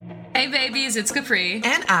Hey babies, it's Capri.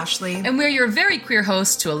 And Ashley. And we're your very queer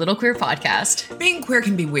hosts to a Little Queer podcast. Being queer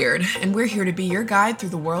can be weird, and we're here to be your guide through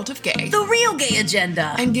the world of gay. The real gay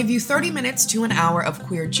agenda. And give you 30 minutes to an hour of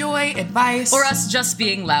queer joy, advice, or us just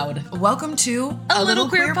being loud. Welcome to a Little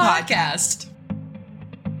Queer podcast.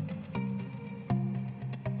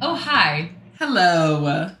 Oh, hi.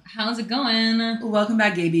 Hello. How's it going? Welcome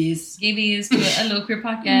back, Gabies. Gabies to a Little Queer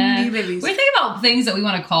podcast. Babies. We think about things that we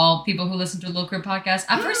want to call people who listen to a Little Queer podcast.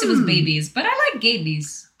 At first it was babies, but I like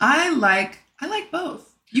Gabies. I like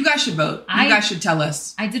both. You guys should vote. You guys should tell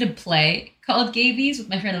us. I did a play called Gabies with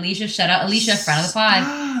my friend Alicia. Shout out Alicia, friend of the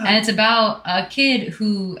pod. And it's about a kid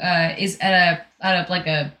who is at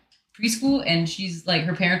a preschool, and she's like,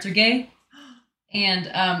 her parents are gay.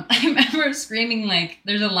 And I remember screaming, like,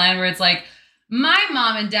 there's a line where it's like, my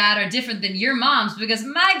mom and dad are different than your mom's because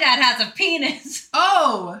my dad has a penis.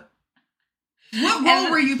 Oh. What role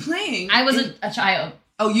were you playing? I was a child.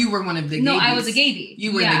 Oh, you were one of the Gabies. No, I was a Gaby.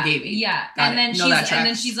 You were the Gaby. Yeah. Got and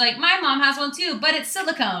then she's like, my mom has one too, but it's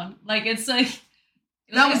silicone. Like, it's like...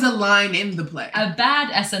 That was a line in the play. A bad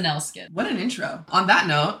SNL skit. What an intro. On that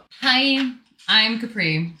note. Hi, I'm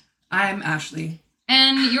Capri. I'm Ashley.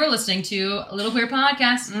 And you're listening to a Little Queer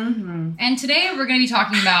podcast. Mm-hmm. And today we're going to be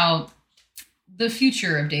talking about the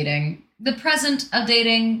future of dating, the present of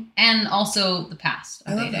dating, and also the past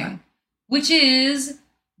of dating. That. Which is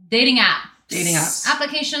dating apps. Dating apps.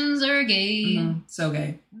 Applications are gay. Mm-hmm. So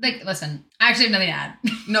gay. Like, listen, I actually have nothing to add.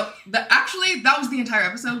 No, that was the entire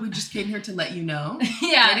episode. We just came here to let you know.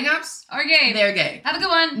 Yeah. Dating apps are gay. They're gay. Have a good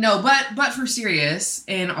one. No, but for serious,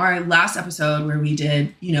 in our last episode where we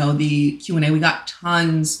did, the Q&A, we got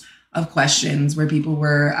tons of questions where people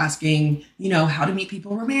were asking, how to meet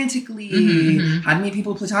people romantically, how to meet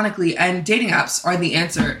people platonically, and dating apps are the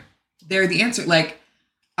answer. They're the answer. Like,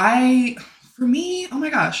 for me, oh my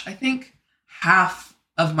gosh, I think half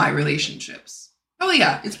of my relationships,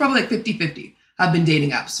 it's probably like 50-50, have been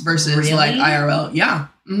dating apps versus like IRL. Yeah.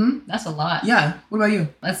 Mm-hmm. That's a lot. Yeah. What about you?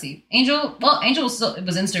 Let's see. Angel was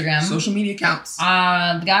Instagram. Social media accounts. The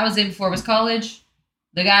guy I was dating before was college.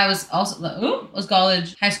 The guy was also was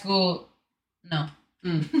college, high school. No.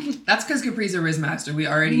 That's because Capri's a Riz master. We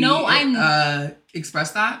already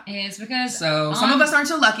expressed that. It's because some of us aren't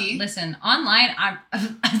so lucky. Listen, online,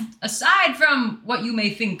 aside from what you may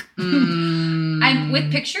think, I'm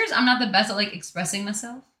with pictures. I'm not the best at like expressing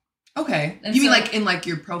myself. Okay, and you mean like in like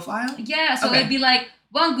your profile? Yeah. So it'd be like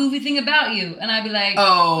one goofy thing about you, and I'd be like,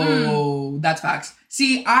 oh, that's facts.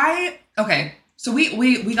 See, so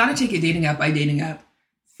we got to take it dating app by dating app.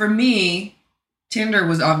 For me, Tinder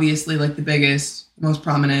was obviously like the biggest, most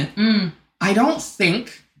prominent. I don't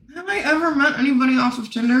think, have I ever met anybody off of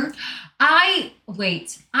Tinder? I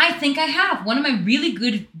think I have. One of my really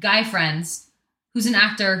good guy friends, who's an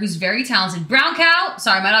actor, who's very talented. Brown cow.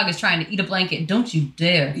 Sorry, my dog is trying to eat a blanket. Don't you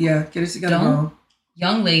dare. Yeah, get it together, bro.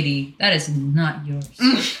 Young lady, that is not yours.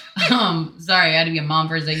 Sorry, I had to be a mom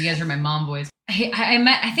for a second. You guys heard my mom voice.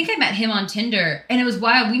 I think I met him on Tinder, and it was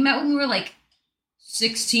wild. We met when we were like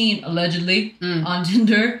 16, allegedly, on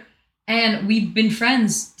Tinder, and we've been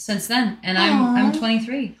friends since then. And I'm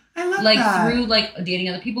 23. I love that. Through like dating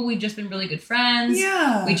other people, we've just been really good friends.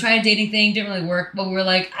 Yeah. We tried a dating thing, didn't really work, but we were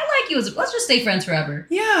like, I like you. Let's just stay friends forever.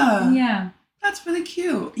 Yeah. Yeah. That's really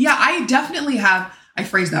cute. Yeah, I definitely have. I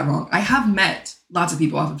phrased that wrong. I have met lots of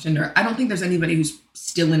people off of Tinder. I don't think there's anybody who's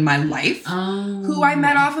still in my life who I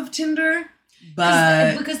met off of Tinder.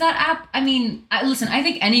 But because that app, I mean, listen, I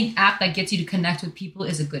think any app that gets you to connect with people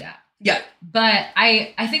is a good app. Yeah. But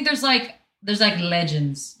I think there's like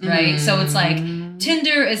legends, right? So it's like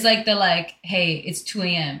Tinder is like hey, it's 2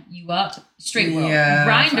 a.m. You up? Straight world. Yeah,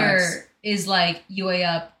 Grindr is like you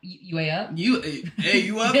up? You up? Hey,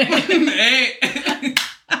 you up? Hey.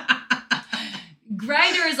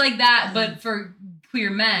 Grindr is like that, but for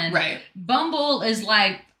queer men. Right. Bumble is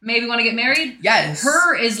like, maybe want to get married? Yes.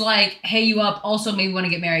 Her is like, hey, you up? Also, maybe want to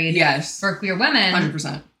get married? Yes. For queer women.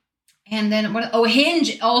 100%. And then,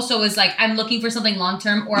 Hinge also is like, I'm looking for something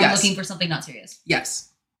long-term or I'm looking for something not serious. Yes.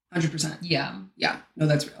 100%. Yeah. Yeah. No,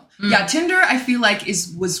 that's real. Yeah. Tinder, I feel like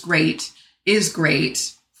is great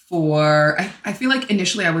for, I feel like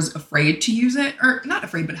initially I was afraid to use it, or not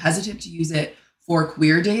afraid, but hesitant to use it for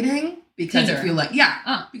queer dating because Tinder. I feel like,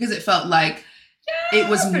 because it felt like it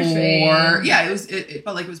was more, it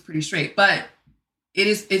felt like it was pretty straight, but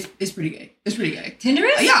it's pretty gay. It's pretty gay. Tinder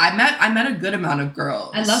is? Yeah, I met a good amount of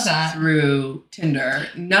girls. I love that. Through Tinder.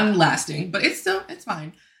 None lasting, but it's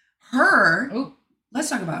fine. Let's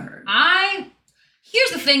talk about her.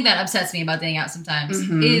 Here's the thing that upsets me about dating out sometimes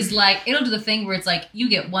is like it'll do the thing where it's like you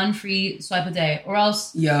get one free swipe a day or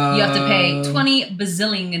else you have to pay $20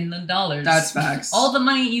 bazillion. That's facts. All the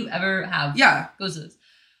money you ever have goes to this.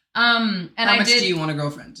 And how much do you want a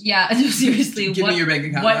girlfriend? Yeah, seriously. Give me your bank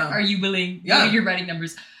account. What are you willing? Yeah. What are your writing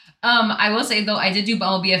numbers? I will say though, I did do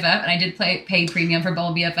Bumble BFF and I did pay premium for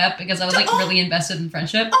Bumble BFF because I was like really invested in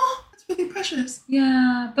friendship. Oh, that's really precious.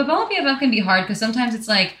 Yeah, but Bumble BFF can be hard because sometimes it's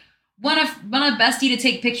like want a bestie to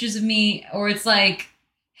take pictures of me, or it's like,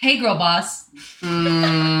 hey girl boss.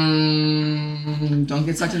 Don't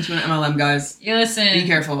get sucked into an MLM, guys. You listen. Be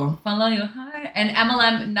careful. Follow your heart. And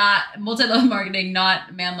MLM, not multi-level marketing,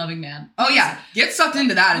 not man-loving man. Oh yeah, get sucked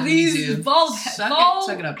into that. Please fall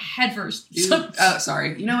suck it up head first. Oh,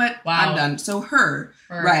 sorry. You know what? Wow. I'm done. So her.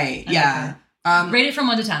 Right. Yeah. Rate it from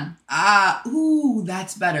 1 to 10. Ooh,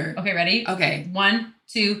 that's better. Okay, ready? Okay. 1,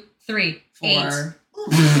 2, 3, 4.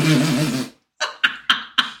 8.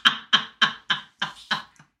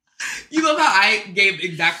 You love how I gave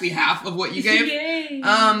exactly half of what you gave.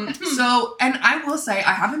 So, and I will say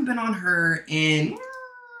I haven't been on her in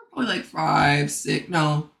probably like 5, 6,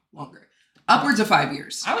 no, longer. Upwards of 5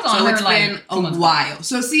 years. I was on her it's like been a while.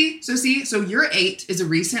 So your 8 is a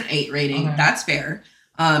recent 8 rating. Okay. That's fair.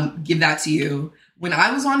 Give that to you. When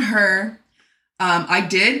I was on her, I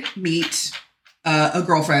did meet a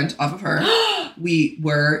girlfriend off of her. We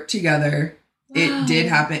were together. Wow. It did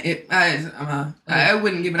happen. I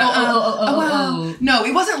wouldn't give it up. No,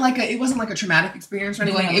 it wasn't like a traumatic experience or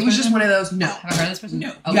anything. It was just one of those. No, have I heard of this person?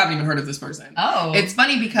 No, you haven't even heard of this person. Oh, it's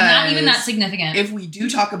funny because not even that significant. If we do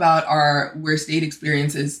talk about our worst date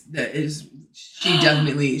experiences,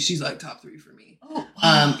 she's like top 3 for me. Oh,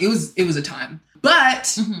 wow. It was a time,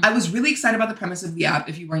 but I was really excited about the premise of the app.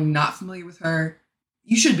 If you are not familiar with her,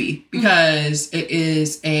 you should be, because it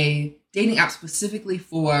is a dating app specifically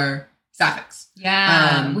for sapphics.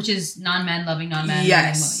 Yeah, which is non-man loving, non-man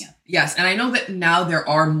yes, loving. Yes, and I know that now there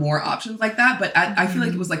are more options like that, but I feel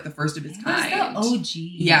like it was like the first of its kind. It was the OG.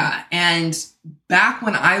 Yeah, and back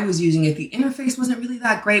when I was using it, the interface wasn't really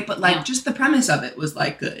that great, but like just the premise of it was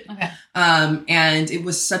like good. Okay. And it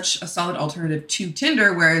was such a solid alternative to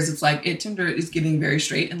Tinder, whereas it's like Tinder is giving very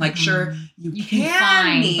straight and like sure you can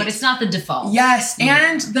find, but it's not the default. Yes,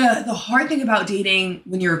 and the hard thing about dating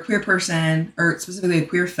when you're a queer person, or specifically a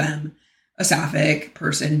queer femme, a sapphic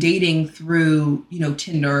person dating through,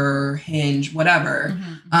 Tinder, Hinge, whatever,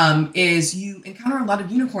 is you encounter a lot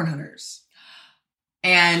of unicorn hunters.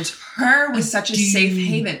 And her was such a safe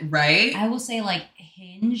haven, right? I will say like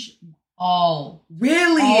Hinge, all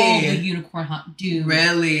the unicorn hunt, dude.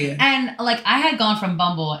 Really? And like I had gone from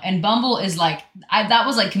Bumble, and Bumble is like, that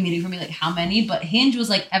was like community for me, like how many, but Hinge was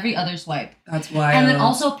like every other swipe. That's wild. And then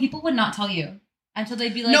also people would not tell you. Until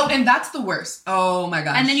they'd be like... No, and that's the worst. Oh, my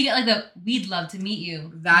gosh. And then you get like we'd love to meet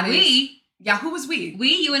you. Yeah, who was we?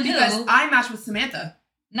 You and because who? Because I matched with Samantha.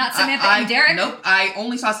 Not Samantha and Derek? Nope. I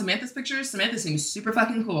only saw Samantha's pictures. Samantha seems super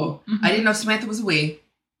fucking cool. I didn't know Samantha was a we.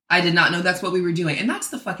 I did not know that's what we were doing. And that's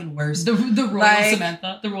the fucking worst. The royal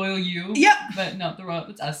Samantha. The royal you. Yep. But no, the royal,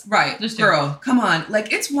 it's us. Right. Girl, come on.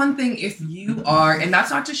 Like, it's one thing if you are, and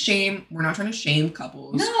that's not to shame, we're not trying to shame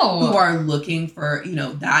couples who are looking for,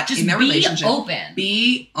 that just in their relationship. Be open.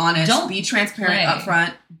 Be honest. Don't be transparent up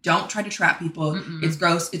front. Don't try to trap people. It's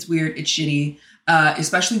gross. It's weird. It's shitty.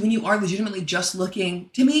 Especially when you are legitimately just looking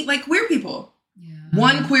to meet like queer people.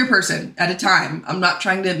 One queer person at a time. I'm not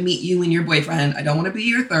trying to meet you and your boyfriend. I don't want to be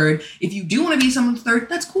your third. If you do want to be someone's third,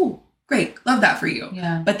 that's cool. Great. Love that for you.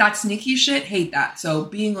 Yeah. But that sneaky shit, hate that. So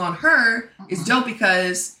being on her is dope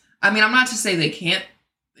because, I'm not to say they can't.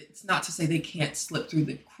 It's not to say they can't slip through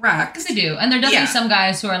the cracks. Because they do. And there are definitely some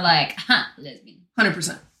guys who are like, lesbian.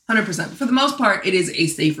 100%. 100%. For the most part, it is a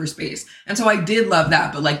safer space. And so I did love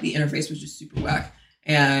that. But like the interface was just super whack.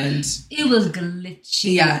 And it was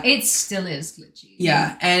glitchy. Yeah. It still is glitchy.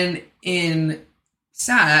 Yeah. And in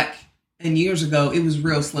SAC, and years ago, it was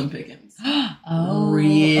real slim pickings.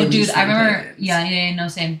 Really dude, I remember. Pickings. Yeah, no,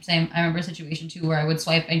 same. I remember a situation too where I would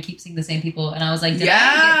swipe and keep seeing the same people, and I was like,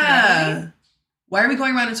 why are we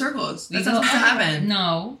going around in circles? That's not supposed to happen.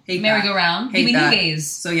 No. Merry-go-round. Give me new gaze.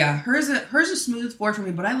 So yeah, hers a smooth 4 for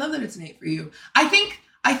me, but I love that it's an 8 for you. I think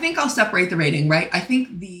I'll separate the rating, right? I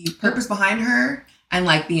think the purpose behind her and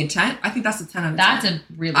like the intent, I think that's a 10 out of 10. That's a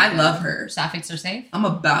really I love her. Sapphics are safe. I'm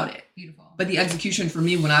about it. Beautiful. But the execution for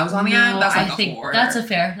me when I was on the end, that's like a 4. That's a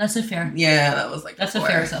fair. Yeah, that was like that's a 4.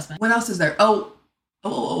 A fair assessment. What else is there? Oh,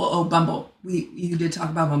 Bumble. You did talk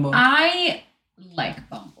about Bumble. I like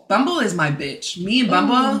Bumble. Bumble is my bitch. Me and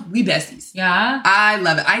Bumble, we besties. Yeah. I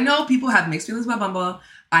love it. I know people have mixed feelings about Bumble.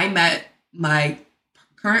 I met my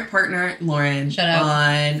current partner, Lauren,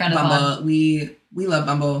 on Bumble. We We love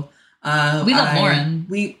Bumble. We love Lauren.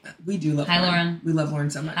 We do love Hi, Lauren. We love Lauren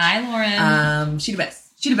so much. Hi, Lauren. She the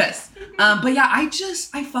best. She the best. But yeah,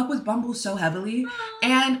 I fuck with Bumble so heavily.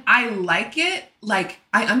 And I like it. Like,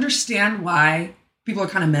 I understand why people are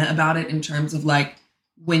kind of meh about it in terms of like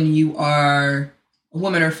when you are a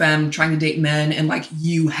woman or femme trying to date men and like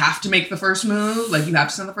you have to make the first move, like you have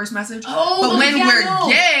to send the first message. But when we're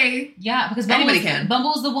gay, because anybody can.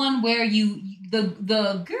 Bumble's the one where the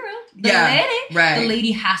girl, the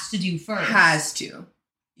lady has to do first. Has to.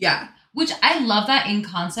 Yeah. Which I love that in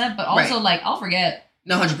concept, but also like I'll forget.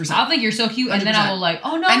 No, 100%. I'll think you're so cute, 100%. And then I will like,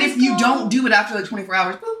 oh no. And if you don't do it after like 24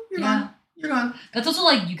 hours, boom, you're gone. You're gone. That's also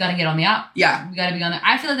like you gotta get on the app. Yeah. You gotta be on there.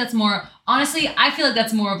 I feel like that's more honestly, I feel like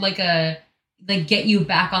that's more of like a get you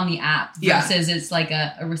back on the app versus it's like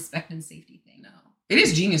a respect and safety thing. No. It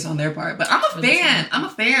is genius on their part, but I'm a fan. I'm a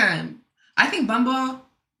fan. I think Bumble,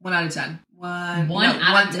 1 out of 10. Not 1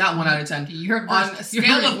 out of 10. On a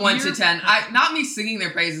scale of 1 to 10. Not me singing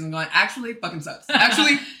their praises and going, actually fucking sucks.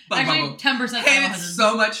 Actually, fuck Bumble. 10% Hated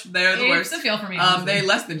so much. They're the worst. It's a fail for me. They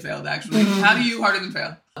less than failed, actually. How do you harder than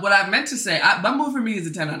fail? What I meant to say, Bumble for me is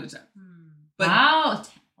a 10 out of 10. But wow.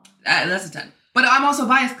 That's a 10. But I'm also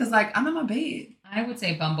biased because, like, I'm in my bed. I would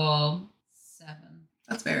say Bumble 7.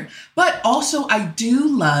 That's fair. But also, I do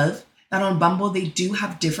love that on Bumble, they do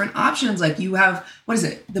have different options. Like, you have, what is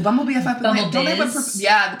it? The Bumble BFF? Bumble Biz.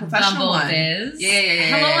 The professional Bumble one. Biz.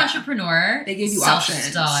 Yeah. Hello, entrepreneur. They gave you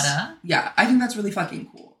options. Self-starter. Yeah, I think that's really fucking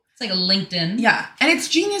cool. It's like a LinkedIn. Yeah, and it's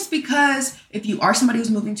genius because if you are somebody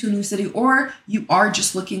who's moving to a new city or you are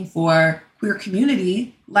just looking for queer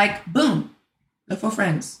community, like, boom, look for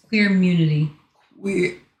friends. Queer community.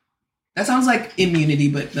 That sounds like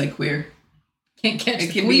immunity, but like queer. Can't catch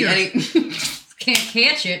it. Can be any. Can't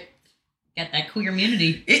catch it. Got that queer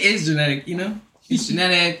immunity. It is genetic, you know? It's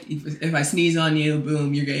genetic. If I sneeze on you,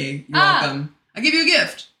 boom, you're gay. You're welcome. I give you a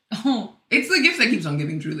gift. Oh. It's the gift that keeps on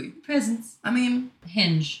giving, truly. Presents. I mean.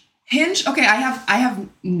 Hinge. Okay, I have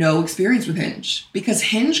no experience with Hinge because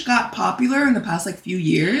Hinge got popular in the past like few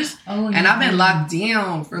years. And I've been locked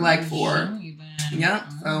down for like 4. Yeah,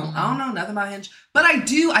 so I don't know nothing about Hinge. But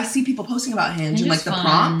I see people posting about Hinge and like the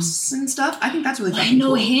prompts and stuff. I think that's really fucking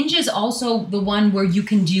cool. Hinge is also the one where you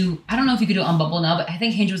can do, I don't know if you could do it on Bumble now, but I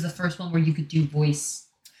think Hinge was the first one where you could do voice.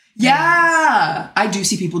 Yeah, I do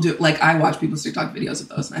see people do, like I watch people's TikTok videos of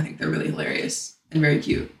those and I think they're really hilarious and very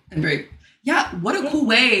cute and very, what a cool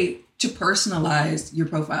way to personalize your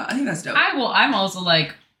profile. I think that's dope. I'm also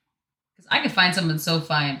like, because I could find someone so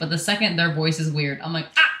fine, but the second their voice is weird, I'm like,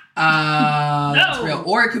 that's real.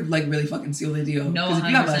 Or it could like really fucking seal the deal. No, because if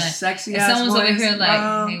you have a sexy ass someone's voice, over here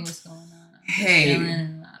like, hey, what's going on? Hey,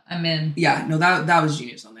 I'm in. Yeah, no, that was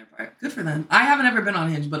genius on their part. Good for them. I haven't ever been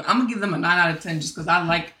on Hinge, but I'm gonna give them a 9 out of 10 just because I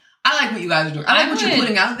like what you guys are doing. I like what you're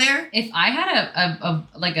putting out there. If I had a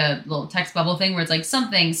little text bubble thing where it's like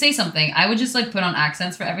say something, I would just like put on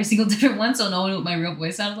accents for every single different one so no one knew what my real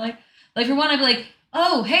voice sounded like. Like for one, I'd be like,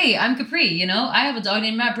 oh, hey, I'm Capri, you know? I have a dog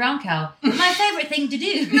named Matt Brown Cow. My favorite thing to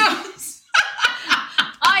do. No.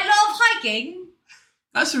 I love hiking.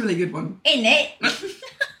 That's a really good one. Isn't it?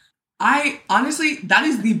 I honestly, that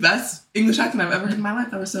is the best English accent I've ever heard in my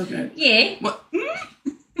life. That was so good. Yeah. What?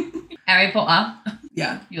 Harry Potter.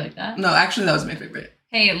 Yeah. You like that? No, actually, that was my favorite.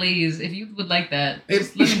 Hey, ladies, if you would like that,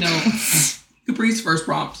 just let me know. Capri's first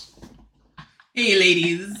prompt. Hey,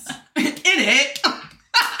 ladies. In it.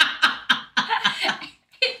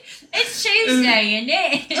 It's Tuesday, isn't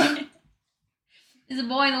it? There's a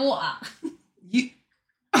boy in the water.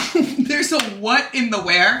 There's a what in the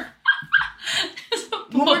where?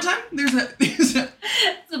 One more time. There's a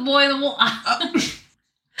boy in the water.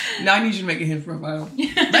 Now I need you to make a Hinge profile.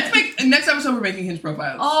 Let's make next episode. We're making Hinge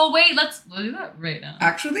profiles. Oh wait, we'll do that right now.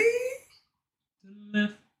 Actually,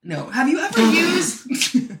 no. Have you ever used?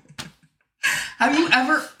 Have you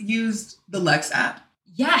ever used the Lex app?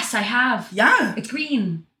 Yes, I have. Yeah, it's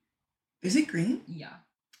green. Is it green? Yeah.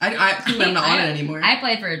 I'm not on it anymore. I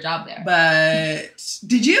applied for a job there. But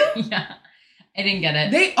did you? Yeah. I didn't get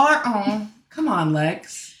it. They are on. Come on,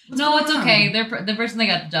 Lex. No, it's okay. The person that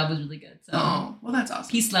got the job was really good. So. Oh, well, that's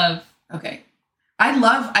awesome. Peace, love. Okay. I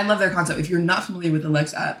love their concept. If you're not familiar with the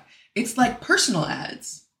Lex app, it's like personal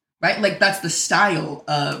ads, right? Like that's the style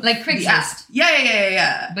of like Craigslist.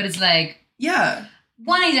 Yeah. But it's like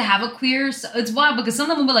wanting to have a queer. It's wild because some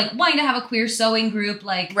of them were like wanting to have a queer sewing group,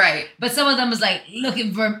 like right. But some of them was like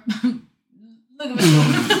looking for. I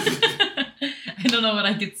don't know what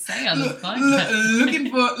I could say on this podcast. Looking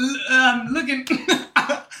for looking.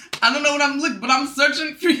 I don't know what I'm looking, but I'm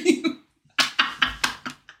searching for you.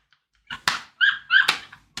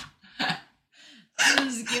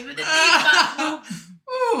 Just give it a deep. Oh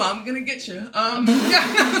I'm gonna get you.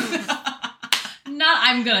 Not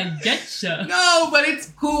I'm gonna get you. No, but it's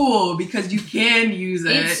cool because you can use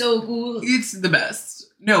it. It's so cool. It's the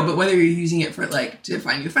best. No, but whether you're using it for like to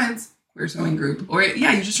find new friends, queer sewing group, or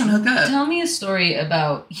you're just trying to hook up. Tell me a story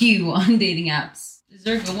about you on dating apps. Is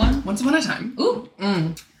there a good one? Once upon a time. Ooh.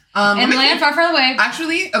 And land far, far away.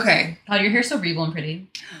 Actually, okay. God, your hair's so regal and pretty.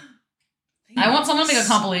 I want someone to make a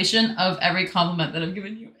compilation of every compliment that I've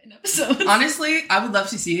given you in episodes. Honestly, I would love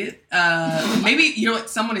to see it. Maybe, you know what?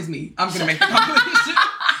 Someone is me. I'm going to make the compilation.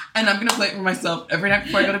 And I'm going to play it for myself every night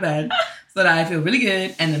before I go to bed. So that I feel really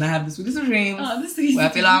good. And then I have the sweetest of dreams. Where I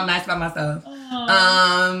feel all nice by myself.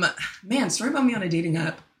 Man, story about me on a dating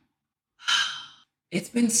app. It's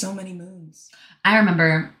been so many moons. I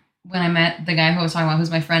remember when I met the guy who I was talking about, who's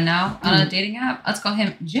my friend now, on a dating app. Let's call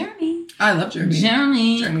him Jeremy. I love Jeremy.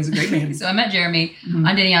 Jeremy's a great man. So I met Jeremy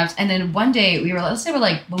on dating apps. And then one day we were, let's say we're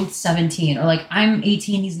like both 17 or like I'm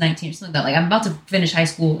 18, he's 19 or something like that. Like I'm about to finish high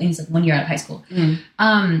school and he's like 1 year out of high school.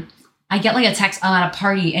 I get like a text, I'm at a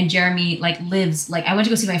party and Jeremy like lives, like I went to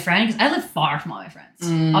go see my friend because I live far from all my friends.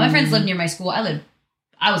 All my friends live near my school. I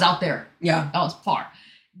was out there. Yeah. I was far.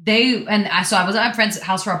 So I was at my friend's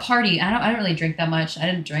house for a party. I don't really drink that much. I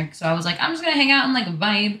didn't drink. So I was like, I'm just going to hang out and like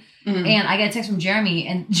vibe. And I get a text from Jeremy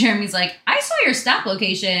and Jeremy's like, I saw your Snap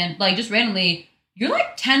location, like just randomly. You're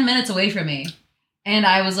like 10 minutes away from me. And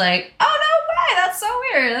I was like, oh, no way. That's so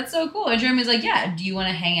weird. That's so cool. And Jeremy's like, yeah, do you want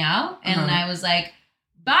to hang out? And I was like,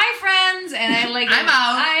 bye, friends. And I like, I'm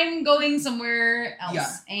out. I'm going somewhere else. Yeah.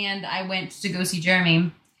 And I went to go see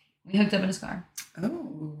Jeremy. We hooked up in his car.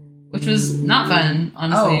 Oh. Which was not fun,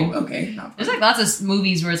 honestly. Oh, okay. Not fun. There's like lots of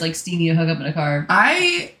movies where it's like steamy to hook up in a car.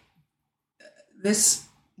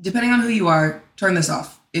 Depending on who you are, turn this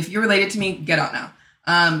off. If you're related to me, get out now.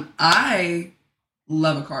 I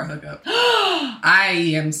love a car hookup.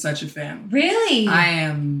 I am such a fan. Really? I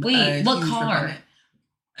am. Wait, what car?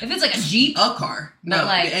 If it's like a Jeep? A car. No,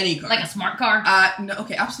 like, any car. Like a smart car? No,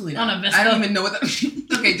 okay, absolutely not. On a Vespa? I don't even know what that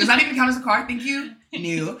Okay, does that even count as a car? Thank you.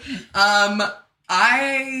 No.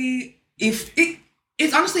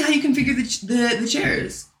 It's honestly how you configure the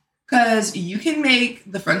chairs. Because you can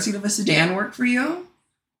make the front seat of a sedan work for you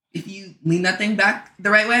if you lean that thing back the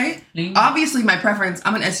right way. Obviously, my preference,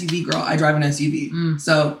 I'm an SUV girl. I drive an SUV.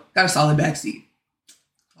 So, got a solid back seat.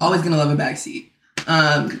 Always gonna love a back seat.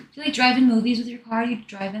 Do you like drive-in movies with your car? Do you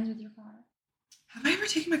drive-ins with your car? Have I ever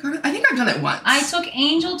taken my car? I think I've done it once. I took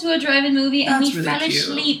Angel to a drive-in movie and we really fell cute.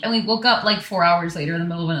 asleep and we woke up like 4 hours later in the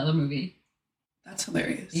middle of another movie. That's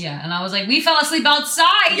hilarious. Yeah, and I was like, we fell asleep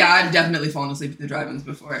outside. Yeah, I've definitely fallen asleep at the drive-ins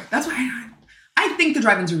before. That's why I think the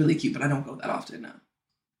drive-ins are really cute, but I don't go that often now.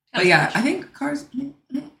 But yeah, I think cars, you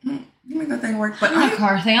make that thing work. But I'm a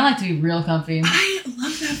car thing. I like to be real comfy. I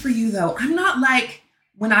love that for you, though. I'm not like,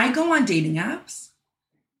 when I go on dating apps,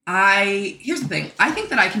 here's the thing. I think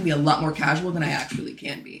that I can be a lot more casual than I actually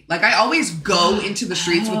can be. Like, I always go into the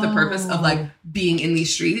streets with the purpose of, like, being in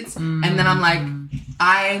these streets. And then I'm like,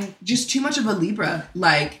 I'm just too much of a Libra.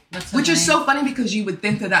 Like, which is so funny because you would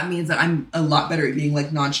think that means that I'm a lot better at being,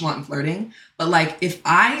 like, nonchalant and flirting. But, like, if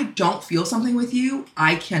I don't feel something with you,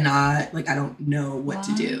 I cannot, like, I don't know what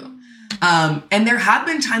to do. And there have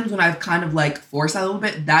been times when I've kind of, like, forced that a little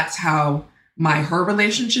bit. That's how her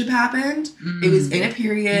relationship happened. It was in a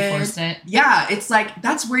period. You forced it. Yeah, it's like,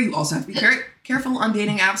 that's where you also have to be careful on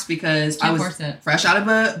dating apps because I was fresh out of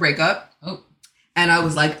a breakup. Oh. And I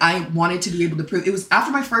was like, I wanted to be able to prove, it was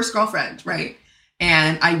after my first girlfriend, right?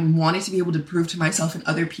 And I wanted to be able to prove to myself and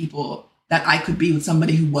other people that I could be with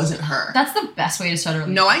somebody who wasn't her. That's the best way to start a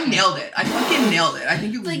relationship. No, I nailed it. I fucking nailed it. I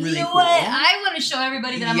think it was like, really you know cool. what? I want to show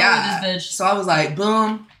everybody that I'm over this bitch. So I was like,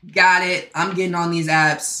 boom, got it. I'm getting on these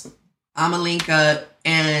apps. I'm a link up.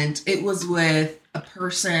 And it was with a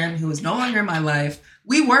person who was no longer in my life.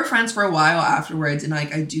 We were friends for a while afterwards, and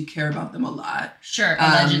like I do care about them a lot. Sure,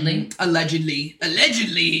 allegedly. Allegedly,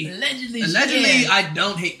 I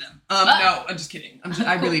don't hate them. No, I'm just kidding.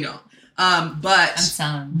 I really don't. But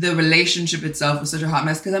the relationship itself was such a hot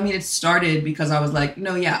mess because I mean it started because I was like,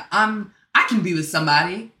 no, yeah, I can be with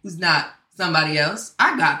somebody who's not somebody else.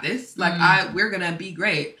 I got this. Like we're gonna be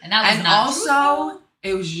great. And that was not also truthful?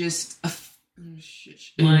 It was just a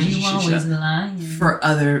why you always lying? For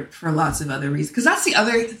lots of other reasons. Because that's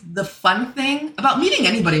the fun thing about meeting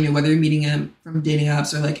anybody new, whether you're meeting them from dating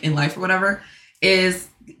apps or like in life or whatever, is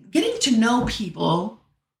getting to know people,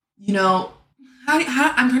 you know, how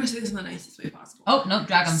I'm trying to say this in the nicest way possible. Oh, no,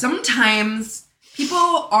 drag them. Sometimes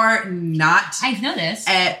people are not I've noticed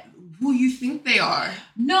at who you think they are.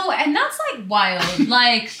 No, and that's like wild.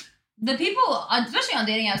 Like the people, especially on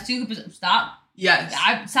dating apps too, stop. Yes.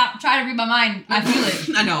 I stop trying to read my mind. I feel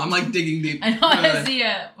it. I know. I'm like digging deep. I know. I see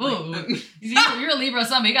it. Ooh. You're a Libra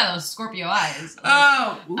son, but you got those Scorpio eyes.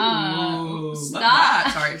 Ooh. Stop.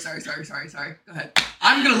 That. Sorry. Go ahead.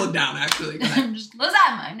 I'm going to look down, actually. Go ahead. Just close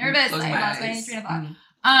that. I'm nervous. Close I my lost my eyes. train of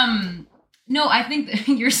thought. No, I think that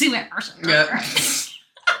you're seeing my person. Yep.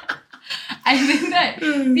 I think that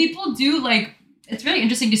people do, like, it's really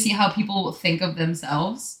interesting to see how people think of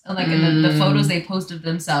themselves, like in the photos they post of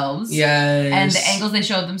themselves, yes, and the angles they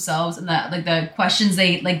show of themselves, and the questions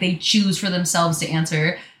they choose for themselves to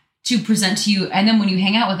answer to present to you, and then when you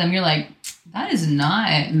hang out with them, you're like, that is not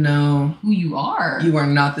who you are. You are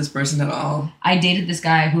not this person at all. I dated this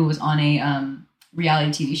guy who was on a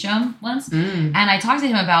reality TV show once, and I talked to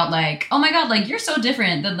him about like, oh my god, like you're so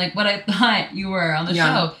different than like what I thought you were on the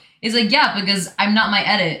show. He's like, yeah, because I'm not my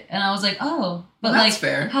edit. And I was like, oh, but well, that's like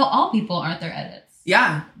fair. How all people aren't their edits.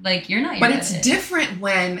 Yeah. Like you're not your But edit. it's different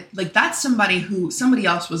when like that's somebody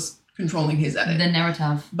else was controlling his edit. The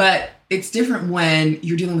narrative. But it's different when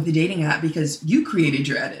you're dealing with the dating app because you created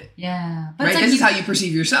your edit. Yeah. But right? like This is how you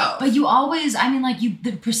perceive yourself. But you always, I mean, like you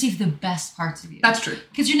perceive the best parts of you. That's true.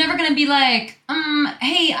 Because you're never going to be like,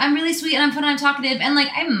 hey, I'm really sweet and I'm fun and I'm talkative and like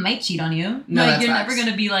I might cheat on you. No, like that's you're facts. never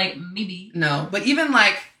going to be like, maybe. No. But even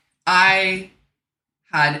like I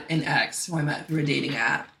had an ex who I met through a dating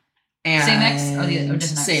app. And same ex or different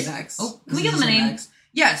ex? Same ex. Oh, can we give them a name? Ex.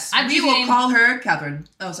 Yes. I We will call her Catherine.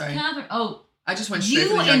 Oh, sorry. Catherine. Oh. I just went straight You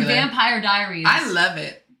for the in jugular. Vampire Diaries. I love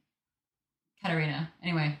it. Katarina.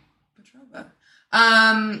 Anyway.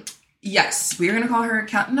 Petrova. Yes. We're going to call her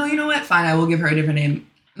No, you know what? Fine. I will give her a different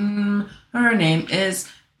name. Her name is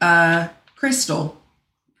Crystal.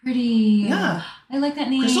 Pretty. Yeah. I like that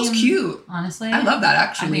name. Crystal's cute. Honestly. I love that,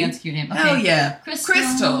 actually. I think that's a cute name. Okay. Hell yeah.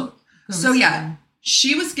 Crystal. So yeah,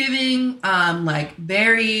 she was giving like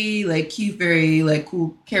very like cute, very like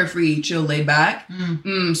cool, carefree, chill, laid back.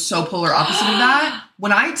 So polar opposite of that.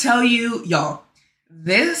 When I tell you, y'all,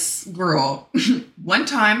 this girl, one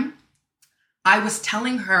time I was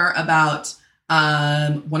telling her about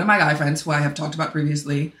one of my guy friends who I have talked about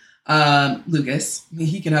previously, Lucas.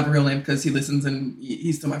 He can have a real name because he listens and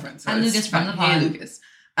he's still my friend. So and Lucas from the pod. Hey, Lucas.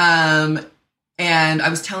 And I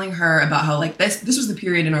was telling her about how like this was the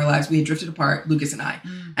period in our lives we had drifted apart, Lucas and I,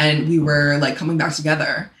 and we were like coming back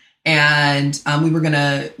together, and we were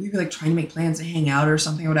like trying to make plans to hang out or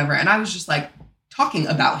something or whatever. And I was just like talking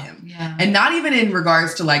about him, and not even in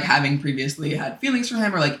regards to like having previously had feelings for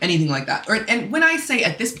him or like anything like that. And when I say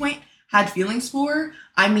at this point had feelings for,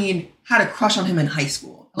 I mean had a crush on him in high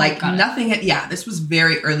school. Like nothing. This was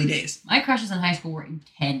very early days. My crushes in high school were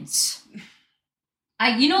intense.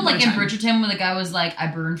 Like in Bridgerton, when the guy was like, "I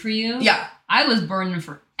burned for you." Yeah, I was burning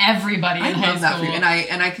for everybody in high school. I love that for you, and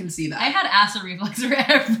I can see that. I had acid reflux for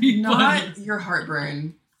everybody. Not your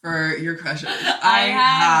heartburn for your crushes. I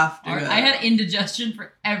have to. I had indigestion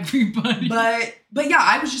for everybody. But yeah,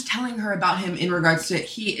 I was just telling her about him in regards to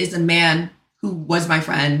he is a man who was my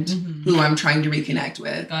friend, who I'm trying to reconnect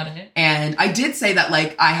with. Got it. And I did say that,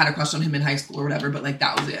 like, I had a crush on him in high school or whatever, but, like,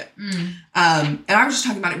 that was it. And I was just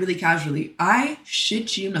talking about it really casually. I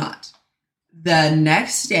shit you not. The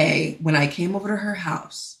next day, when I came over to her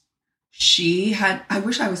house, she had... I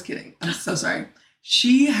wish I was kidding. I'm so sorry.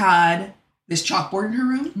 She had this chalkboard in her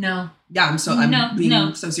room. No. Yeah, I'm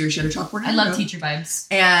being so serious. She had a chalkboard in her room. I love teacher vibes.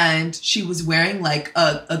 And she was wearing like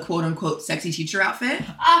a quote unquote sexy teacher outfit.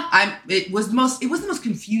 It was the most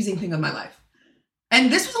confusing thing of my life.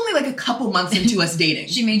 And this was only like a couple months into us dating.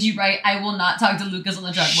 She made you write, "I will not talk to Lucas on the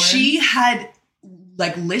chalkboard." She had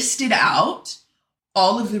like listed out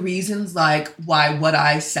all of the reasons like why what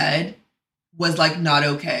I said was like not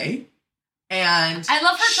okay. And I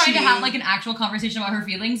love her trying to have like an actual conversation about her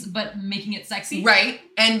feelings, but making it sexy. Right.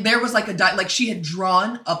 And there was like like she had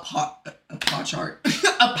drawn a pie chart.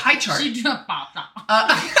 A pie chart. She drew a pop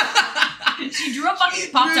chart. She drew a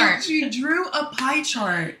fucking pop chart. She drew a pie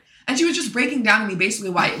chart. And she was just breaking down to me basically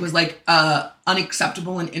why it was like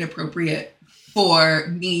unacceptable and inappropriate for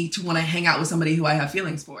me to want to hang out with somebody who I have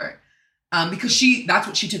feelings for. Because that's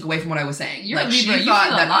what she took away from what I was saying. You're like a Libra.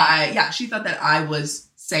 She thought that I was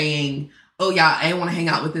saying, oh yeah, I want to hang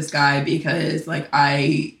out with this guy because like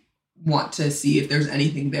I want to see if there's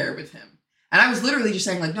anything there with him. And I was literally just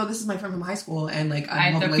saying like, no, this is my friend from high school and like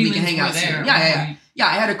I'm hoping like, we can hang out soon. Yeah.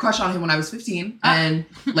 I had a crush on him when I was 15 and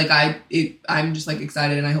like I'm just like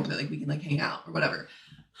excited and I hope that like we can like hang out or whatever.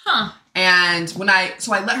 Huh. And so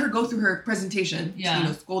I let her go through her presentation,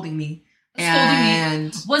 scolding me.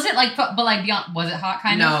 Was it like, but like beyond, was it hot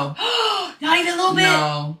kind of? No. Not even a little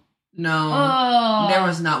bit? No. Oh. There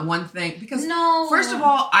was not one thing. Because first of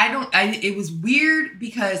all, it was weird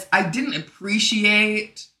because I didn't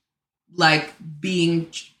appreciate like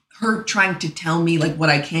her trying to tell me like what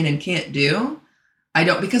I can and can't do. I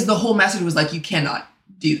don't, because the whole message was like, you can't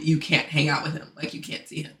hang out with him. Like, you can't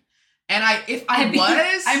see him. And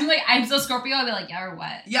I'm so Scorpio, I'd be like, yeah, or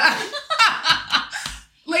what? Yeah.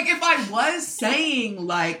 Like, if I was saying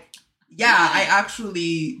like, yeah, I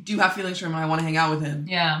actually do have feelings for him and I want to hang out with him.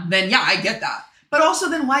 Yeah. Then yeah, I get that. But also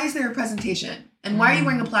then why is there a presentation? And why are you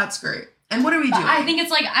wearing a plaid skirt? And what are we doing? I think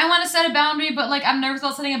it's like, I want to set a boundary, but like, I'm nervous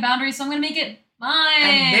about setting a boundary, so I'm going to make it fine.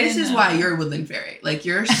 And this is why you're a woodland fairy. Like,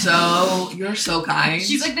 you're so kind.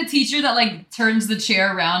 She's like the teacher that like turns the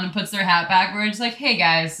chair around and puts their hat backwards. Like, hey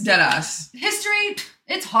guys. Deadass. History,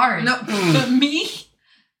 it's hard. No. But me,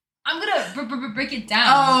 I'm gonna break it down.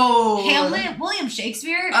 Oh. Hamlet, William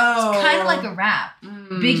Shakespeare, Oh. it's kind of like a rap.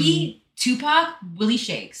 Biggie, Tupac, Willie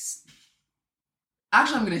Shakes.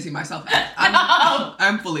 Actually, I'm gonna see myself out.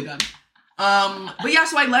 I'm fully done. But yeah,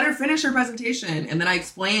 so I let her finish her presentation, and then I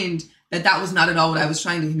explained that was not at all what I was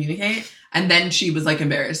trying to communicate. And then she was like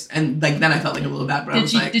embarrassed, and like then I felt like a little bad. But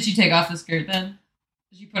Did she take off the skirt then?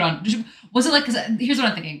 Did she put on? Was it like? Because here's what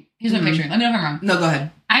I'm thinking. Here's what I'm picturing. Let me know if I'm wrong. No, go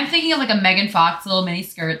ahead. I'm thinking of like a Megan Fox little mini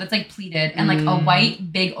skirt that's like pleated and like a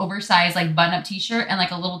white big oversized like button up t-shirt and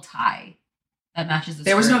like a little tie that matches the skirt.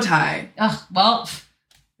 There was no tie. Ugh, well,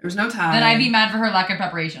 there was no tie. Then I'd be mad for her lack of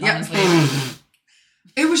preparation, honestly.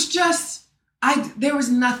 It was just there was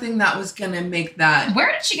nothing that was gonna make that.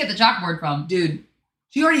 Where did she get the chalkboard from? Dude,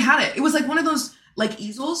 she already had it. It was like one of those like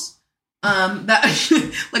easels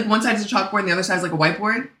that like one side is a chalkboard and the other side is like a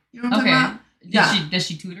whiteboard. You know what I'm talking about? Does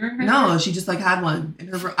she tutor her? No, she just like had one in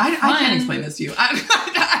her room. I can't explain this to you.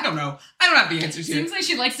 I don't know. I don't have the answers here. Seems like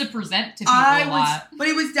she likes to present to people a lot. But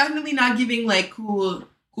it was definitely not giving like cool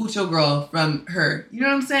chill girl from her. You know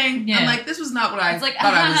what I'm saying? Yeah. I'm like, this was not what I thought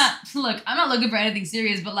I was. Look, I'm not looking for anything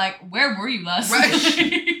serious, but like, where were you last Right.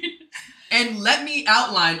 night? And let me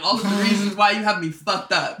outline all of the reasons why you have me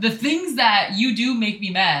fucked up. The things that you do make me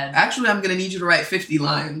mad. Actually, I'm gonna need you to write 50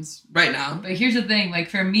 lines right now. But here's the thing, like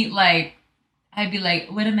for me, like I'd be like,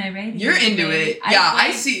 what am I writing? You're into it.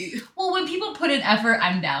 I see. Well, when people put in effort,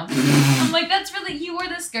 I'm down. I'm like, that's really, you wore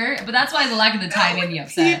the skirt. But that's why the lack of the tie made me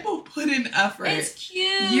upset. People put in effort. It's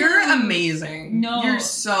cute. You're amazing. No. You're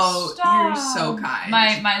so kind.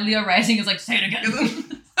 My Leo rising is like, say it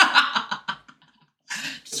again.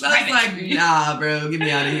 So I was like, nah, bro, get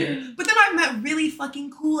me out of here. But then I've met really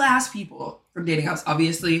fucking cool ass people from dating apps.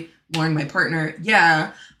 Obviously, Lauren, my partner,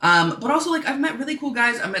 yeah. But also, like, I've met really cool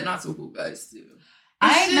guys. I've met not so cool guys too.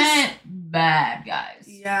 I met bad guys.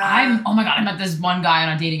 Yeah. Oh my god, I met this one guy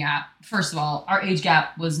on a dating app. First of all, our age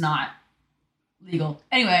gap was not legal.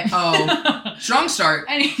 Anyway. Oh, strong start.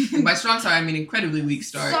 And by strong start, I mean incredibly weak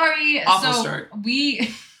start. Sorry. Awful start.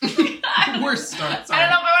 Worst start. Sorry. I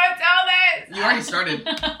don't know if I want to tell this. You already started.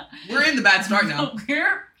 We're in the bad start now.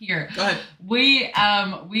 We're here. Go ahead. We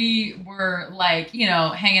were like, you know,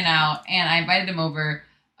 hanging out, and I invited him over.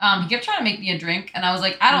 He kept trying to make me a drink, and I was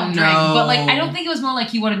like, I don't drink. But like, I don't think it was more like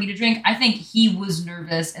he wanted me to drink. I think he was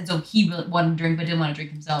nervous, and so he wanted to drink, but didn't want to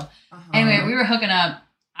drink himself. Anyway, we were hooking up.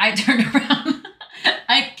 I turned around.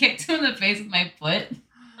 I kicked him in the face with my foot.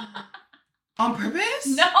 On purpose?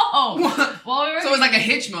 No. While we were so it was like a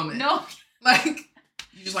hitch moment. No. Like,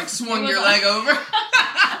 you just like swung your leg over.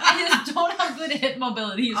 I just don't have good hip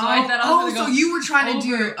mobility, so I thought I was going to go. So you were trying to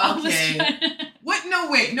do okay. What?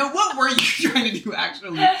 No, wait. No, what were you trying to do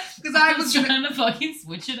actually? Because I was trying to fucking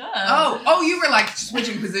switch it up. Oh, you were like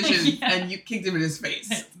switching positions and you kicked him in his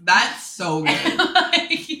face. That's so good. Like,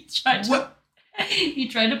 he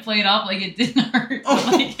tried to play it off like it didn't hurt.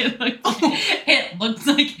 Like it looked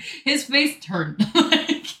like his face turned.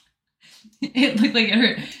 Like it looked like it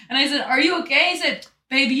hurt. And I said, "Are you okay?" He said,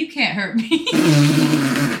 "Baby, you can't hurt me."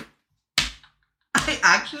 I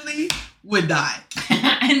actually would die.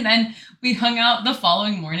 And then we hung out the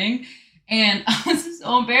following morning, and this is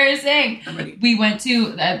so embarrassing. We went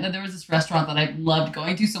to there was this restaurant that I loved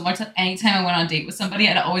going to so much that anytime I went on a date with somebody,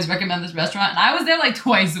 I'd always recommend this restaurant. And I was there like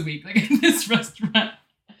twice a week, like in this restaurant.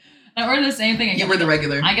 I ordered the same thing. You were the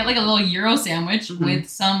regular. I get like a little Euro sandwich with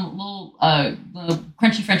some little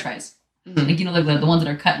crunchy French fries, like you know, like the ones that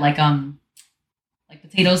are cut like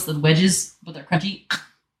potatoes, the wedges, but they're crunchy.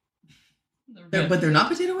 But they're not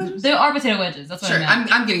potato wedges? They are potato wedges. That's what I meant.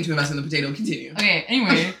 I'm getting too invested in the potato. Continue. Okay,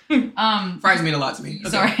 anyway. Fries mean a lot to me. Okay.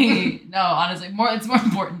 Sorry. No, honestly, it's more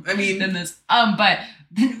important than this. But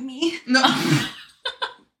than me. No.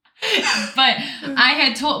 But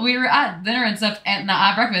we were at dinner and stuff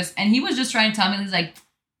at breakfast, and he was just trying to tell me, he's like,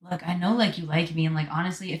 look, I know like you like me, and like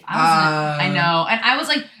honestly, if I was I know. And I was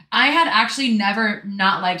like, I had actually never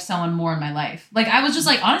not liked someone more in my life. Like I was just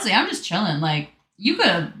like, honestly, I'm just chilling. Like you could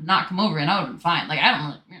have not come over and I would have been fine. Like I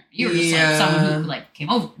don't You were just like someone who like came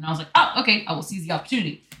over, and I was like, oh, okay, I will seize the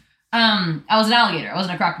opportunity. I was an alligator. I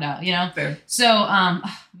wasn't a crocodile, you know? Fair. So,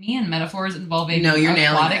 me and metaphors involving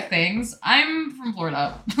aquatic things. I'm from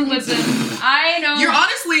Florida. Listen, I know. You're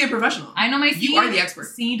honestly a professional. I know my You are the expert.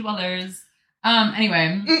 Sea dwellers.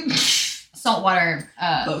 Anyway, saltwater.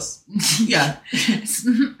 Close. Yeah.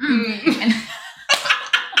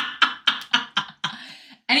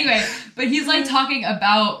 Anyway, but he's like talking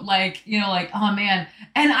about like, you know, like, oh man.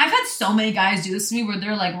 And I've had so many guys do this to me where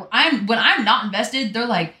they're like, when I'm not invested, they're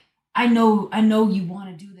like, I know you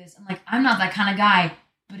want to do this. I'm like, I'm not that kind of guy,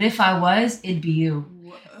 but if I was, it'd be you.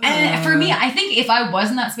 And for me, I think if I was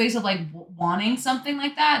in that space of like wanting something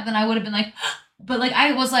like that, then I would have been like, but like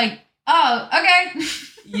I was like, oh, okay.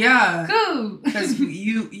 Yeah. Cool. Because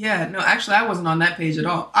no, actually, I wasn't on that page at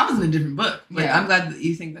all. I was in a different book. But I'm glad that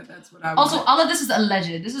you think that that's what I was. Also, all of this is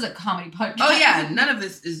alleged. This is a comedy podcast. Oh, yeah. None of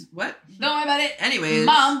this is what? Don't worry about it. Anyways.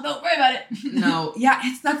 Mom, don't worry about it. No. Yeah,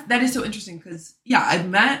 that is so interesting because, yeah, I've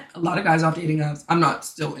met a lot of guys off dating apps. I'm not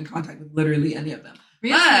still in contact with literally any of them.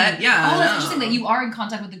 Really? But, yeah. Oh, that's interesting that you are in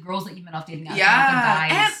contact with the girls that you met off dating apps.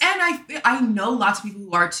 Yeah. And I know lots of people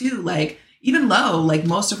who are too. Like, even Lo, like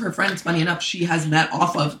most of her friends, funny enough, she has met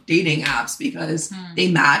off of dating apps because they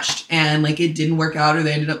matched and like it didn't work out or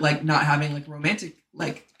they ended up like not having like romantic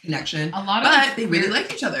like connection. But they really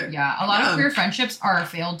like each other. Yeah. A lot of queer friendships are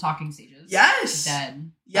failed talking stages. Yes. Dead.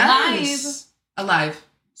 Yes. Alive.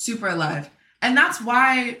 Super alive. And that's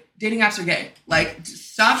why dating apps are gay. Like,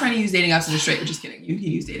 stop trying to use dating apps in a straight. We're just kidding. You can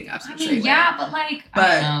use dating apps in a straight way. Yeah, but like,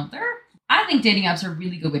 I don't know. I think dating apps are a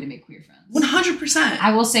really good way to make queer friends. 100%.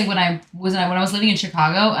 I will say when I was living in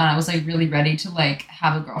Chicago and I was like really ready to like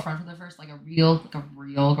have a girlfriend for the first, like a real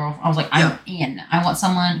girlfriend. I was like, I'm in. I want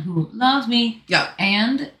someone who loves me. Yeah.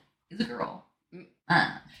 And is a girl.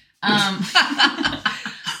 I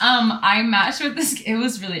matched with this. I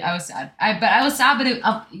was sad. I was sad,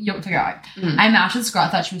 but you'll figure out. I matched with this girl. I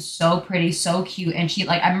thought she was so pretty, so cute. And she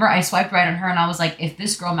like, I remember I swiped right on her and I was like, if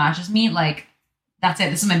this girl matches me, like, that's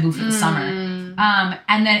it. This is my boo for the summer.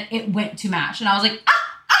 And then it went to match. And I was like,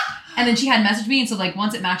 And then she had messaged me. And so like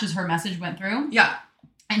once it matches, her message went through. Yeah.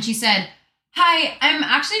 And she said, hi, I'm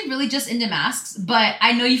actually really just into masks, but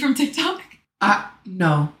I know you from TikTok.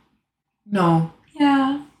 No.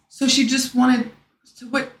 Yeah. So she just wanted, so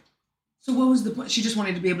what was the point? She just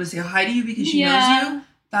wanted to be able to say hi to you because she knows you?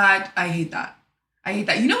 I hate that.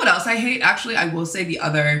 You know what else I hate? Actually, I will say the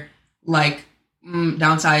other like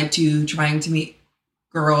downside to trying to meet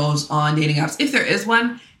girls on dating apps, if there is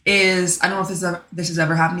one, is I don't know if this has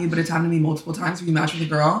ever happened to you, but it's happened to me multiple times where you match with a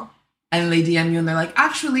girl and they DM you and they're like,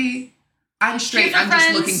 actually, I'm straight. I'm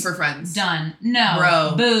just looking for friends. Done. No.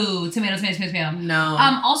 Bro. Boo. Tomato.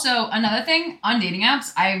 No. Also, another thing on dating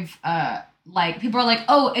apps, I've like people are like,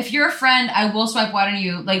 oh, if you're a friend, I will swipe right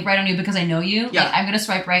on you because I know you. Yeah. Like, I'm gonna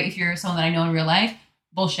swipe right if you're someone that I know in real life.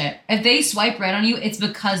 Bullshit. If they swipe right on you, it's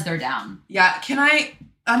because they're down. Yeah.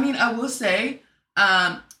 I will say,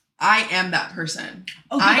 I am that person.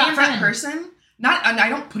 Oh, I am that person. I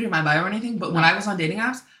don't put it in my bio or anything, but when I was on dating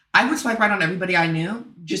apps, I would swipe right on everybody I knew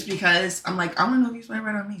just because I'm like, I want to know if you swipe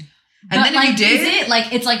right on me. And then like, if you did, is it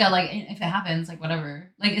like it's like a like if it happens, like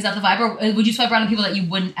whatever. Like, is that the vibe, or would you swipe right on people that you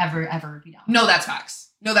wouldn't ever be down with? No, that's facts.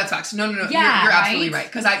 No. Yeah, you're absolutely right.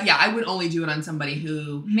 Because I would only do it on somebody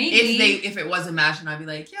who maybe if it was a match and I'd be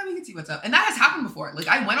like, yeah, we can see what's up. And that has happened before. Like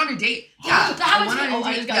I went on a date. Yeah, I went on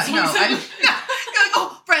a date. You're like,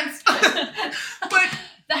 oh, friends. But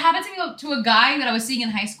that happened to me to a guy that I was seeing in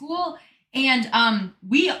high school. And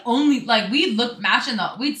we only like we'd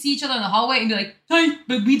we'd see each other in the hallway and be like, hi,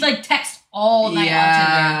 but we'd like text all night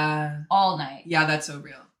on Tinder. All night. Yeah, that's so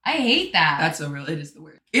real. I hate that. That's so real. It is the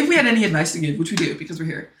word. If we had any advice to give, which we do because we're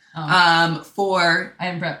here, for I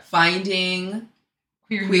am prep. finding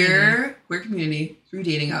queer community through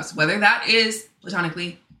dating apps, whether that is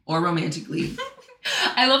platonically or romantically.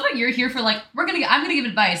 I love that you're here for like I'm gonna give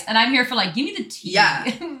advice, and I'm here for like give me the tea. Yeah,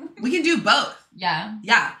 we can do both.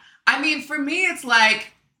 Yeah. I mean, for me, it's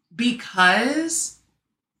like, because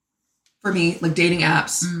for me, like dating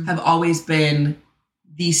apps have always been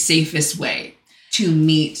the safest way to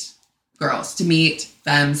meet girls, to meet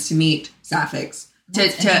femmes, to meet sapphics,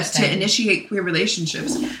 to initiate queer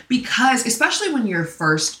relationships. Because especially when you're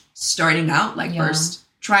first starting out, first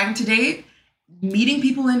trying to date, meeting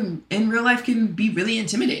people in real life can be really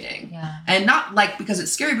intimidating. Yeah. And not like because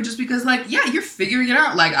it's scary, but just because you're figuring it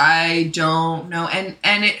out. Like, I don't know. And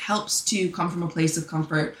it helps to come from a place of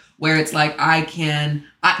comfort where it's like I can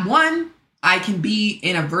be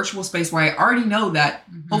in a virtual space where I already know that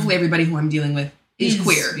hopefully everybody who I'm dealing with is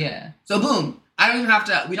queer. Yeah. So boom, I don't even have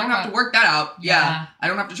to, we don't have to work that out. Yeah. I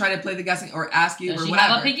don't have to try to play the guessing or ask you Does or she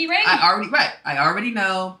whatever. have a pinky ring? I already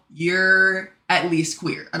know you're at least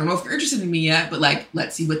queer. I don't know if you're interested in me yet, but like,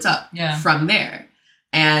 let's see what's up from there.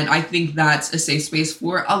 And I think that's a safe space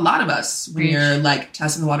for a lot of us when you're like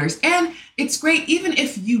testing the waters. And it's great, even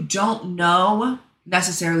if you don't know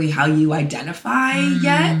necessarily how you identify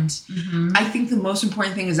yet. Mm-hmm. I think the most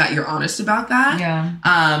important thing is that you're honest about that.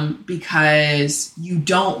 Yeah. Because you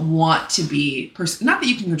don't want to be, not that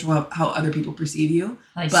you can control how other people perceive you,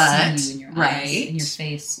 Like but see you in your eyes, in your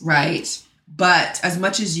face. Right. But as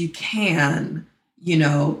much as you can, you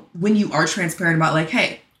know, when you are transparent about like,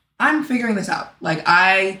 hey, I'm figuring this out. Like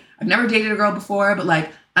I've never dated a girl before, but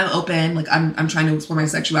like I'm open. Like I'm trying to explore my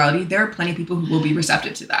sexuality. There are plenty of people who will be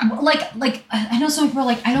receptive to that. Like I know some people are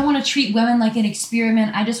like, I don't want to treat women like an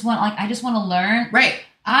experiment. I just want to learn. Right.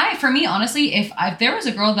 For me, honestly, if there was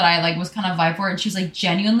a girl that I like was kind of vibe for, and she was like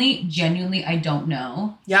genuinely, I don't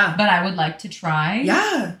know. Yeah. But I would like to try.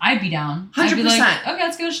 Yeah. I'd be down. 100%. I'd be like, okay,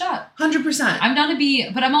 let's give it a shot. 100%. I'm down to be,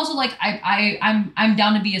 but I'm also like, I'm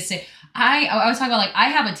down to be a I was talking about like, I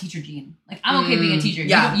have a teacher gene. Like I'm okay being a teacher.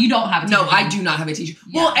 Yeah. You don't have a teacher No, gene. I do not have a teacher.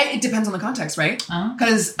 Yeah. Well, it depends on the context, right?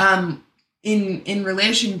 Because in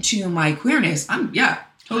relation to my queerness, I'm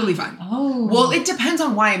totally fine. Oh. Well, it depends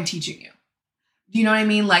on why I'm teaching you. Do you know what I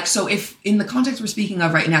mean? Like, so if in the context we're speaking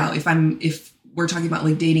of right now, if we're talking about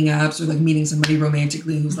like dating apps or like meeting somebody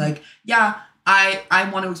romantically who's like, I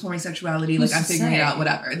want to explore my sexuality, like I'm figuring it out,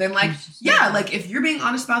 whatever. Then like, like if you're being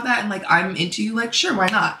honest about that and like I'm into you, like sure, why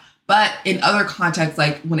not? But in other contexts,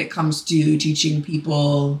 like when it comes to teaching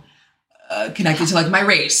people connected to like my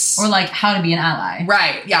race or like how to be an ally,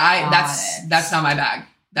 right? Yeah, that's not my bag.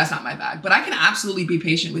 That's not my bag. But I can absolutely be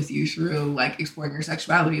patient with you through like exploring your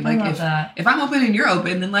sexuality. Like if I'm open and you're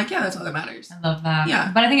open, then like that's all that matters. I love that. Yeah.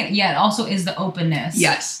 But I think it also is the openness.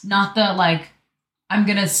 Yes. Not the like I'm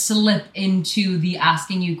gonna slip into the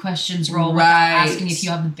asking you questions role, right? Asking if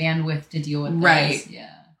you have the bandwidth to deal with this. Right.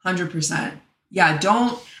 Yeah. 100%.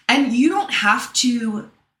 Yeah. And you don't have to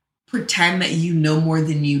pretend that you know more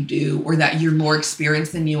than you do or that you're more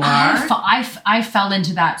experienced than you are. I fell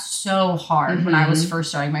into that so hard when I was first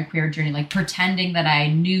starting my queer journey, like pretending that I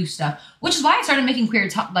knew stuff, which is why I started making queer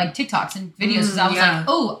like TikToks and videos because I was like,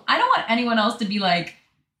 oh, I don't want anyone else to be like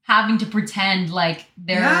having to pretend like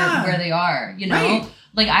they're where they are, you know? Right.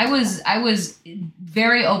 Like I was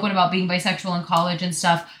very open about being bisexual in college and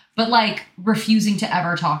stuff, but like refusing to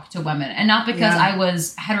ever talk to women. And not because I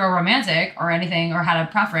was heteroromantic or anything or had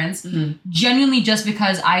a preference, genuinely just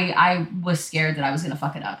because I was scared that I was going to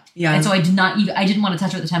fuck it up. Yeah. And so I didn't want to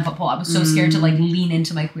touch her with a 10-foot pole. I was so scared to like lean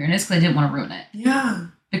into my queerness because I didn't want to ruin it. Yeah.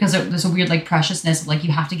 Because there's a weird like preciousness of like,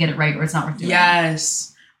 you have to get it right or it's not worth doing.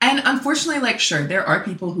 Yes. And unfortunately, like, sure, there are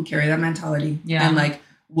people who carry that mentality. Yeah. And like,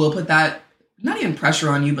 will put that, not even pressure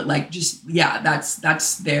on you, but like, just,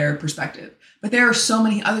 that's their perspective. But there are so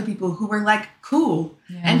many other people who are like cool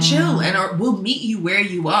and chill and will meet you where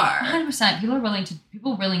you are. 100%. People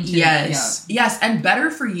willing to. Yes. Yeah. Yes. And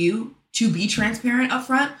better for you to be transparent up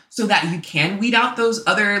front so that you can weed out those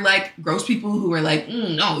other like gross people who are like,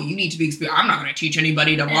 no, you need to be experienced. I'm not going to teach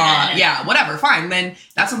anybody to blah. Yeah, whatever. Fine. Then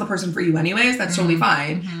that's not the person for you anyways. That's totally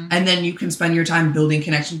fine. And then you can spend your time building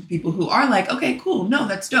connections with people who are like, okay, cool. No,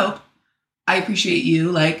 that's dope. I appreciate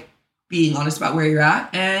you. Like, being honest about where you're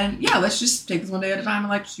at. And let's just take this one day at a time and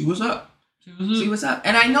like, see what's up. See what's up.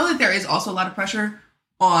 And I know that there is also a lot of pressure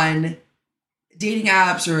on dating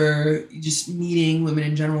apps or just meeting women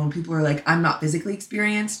in general. And people are like, I'm not physically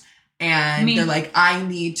experienced. And they're like, I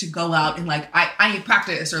need to go out and like, I need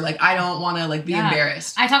practice or like, I don't want to like be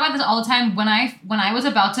embarrassed. I talk about this all the time. When I was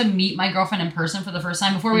about to meet my girlfriend in person for the first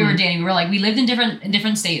time before we were dating, we were like, we lived in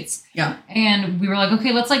different states. Yeah. And we were like,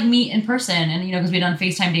 okay, let's like meet in person. And you know, cause we'd done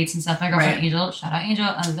FaceTime dates and stuff. My girlfriend, Angel, shout out Angel.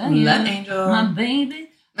 I love you. Love Angel. My baby.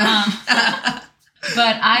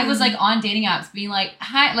 But I was like on dating apps being like,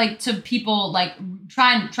 hi, like to people like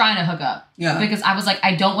trying to hook up. Yeah. Because I was like,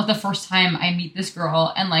 I don't want the first time I meet this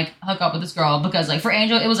girl and like hook up with this girl because like for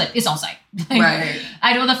Angel, it was like, it's on site. Like, right.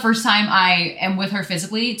 I don't want the first time I am with her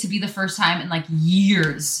physically to be the first time in like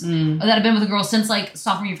years that I've been with a girl since like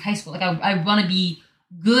sophomore year of high school. Like I want to be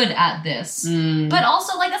good at this. But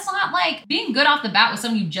also like, that's not like being good off the bat with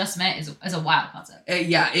someone you just met is a wild concept.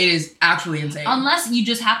 It is actually insane. Unless you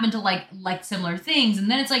just happen to like similar things. And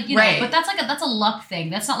then it's like, you know, but that's a luck thing.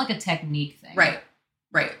 That's not like a technique thing. Right.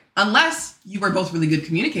 Unless you are both really good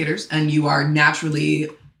communicators and you are naturally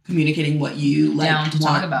communicating what you like down to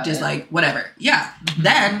want, talk about just it. like whatever. Yeah.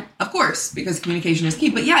 Then of course, because communication is key.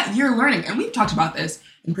 But you're learning. And we've talked about this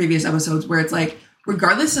in previous episodes where it's like,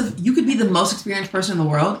 regardless of, you could be the most experienced person in the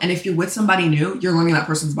world, and if you're with somebody new, you're learning that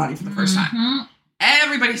person's body for the first time.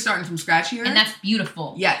 Everybody's starting from scratch here. And that's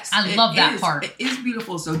beautiful. Yes. I love that part. It is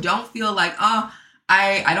beautiful. So don't feel like,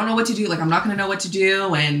 I don't know what to do. Like, I'm not going to know what to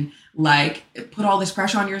do, and like put all this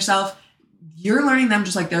pressure on yourself. You're learning them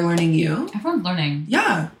just like they're learning you. Everyone's learning.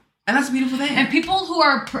 Yeah. And that's a beautiful thing. And people who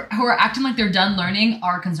are acting like they're done learning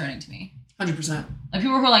are concerning to me. 100%. Like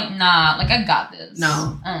people who are like, nah, like I got this.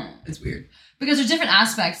 No. It's weird. Because there's different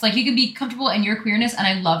aspects. Like you can be comfortable in your queerness, and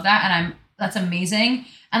I love that, and that's amazing.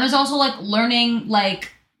 And there's also like learning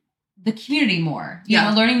like the community more. You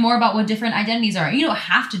know, learning more about what different identities are. You don't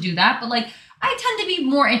have to do that, but like I tend to be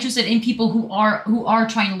more interested in people who are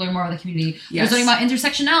trying to learn more about the community. Yes. There's learning about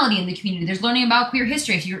intersectionality in the community. There's learning about queer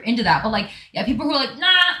history if you're into that. But like, yeah, people who are like, nah,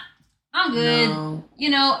 I'm good. No.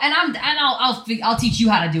 You know, and I'll teach you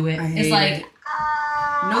how to do it. It's like,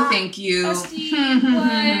 no, thank you. What?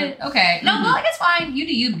 Okay. No, but like it's fine. You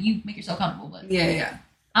do you. You make yourself comfortable. But yeah.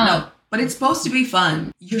 No, but it's supposed to be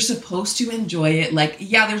fun. You're supposed to enjoy it. Like,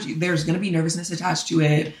 yeah, there's gonna be nervousness attached to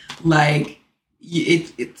it. Like,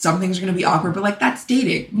 some things are gonna be awkward, but like that's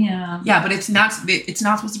dating. Yeah, but it's not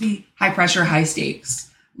supposed to be high pressure, high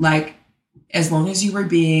stakes. Like, as long as you are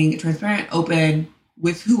being transparent, open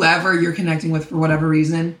with whoever you're connecting with for whatever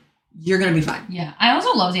reason, you're gonna be fine. Yeah, I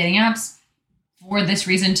also love dating apps for this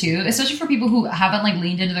reason too, especially for people who haven't like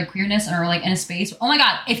leaned into their queerness and are like in a space. Oh my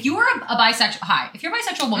God, if you are a bisexual, if you're a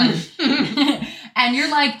bisexual woman and you're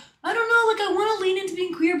like, I don't know, like I want to lean into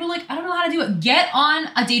being queer, but like I don't know how to do it. Get on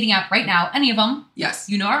a dating app right now, any of them. Yes.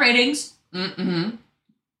 You know our ratings.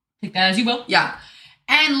 Take that as you will. Yeah.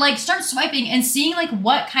 And like start swiping and seeing like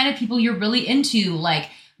what kind of people you're really into. Like,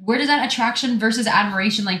 where does that attraction versus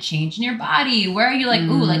admiration like change in your body? Where are you like,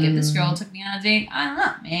 ooh, like if this girl took me on a date, I don't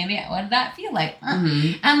know, maybe what did that feel like?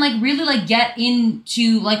 And like really like get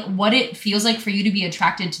into like what it feels like for you to be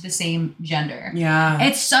attracted to the same gender. Yeah.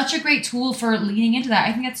 It's such a great tool for leaning into that.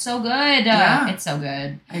 I think it's so good. It's so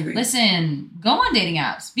good. I agree. Listen, go on dating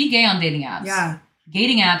apps. Be gay on dating apps. Yeah.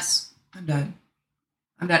 Gating apps. I'm done.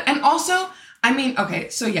 And also, I mean, okay,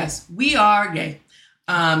 so yes, we are gay.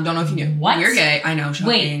 Don't know if you knew. What? We're gay. I know.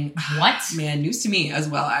 Shocking. Wait, what? Man, news to me as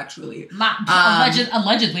well, actually.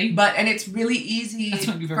 Allegedly. And it's really easy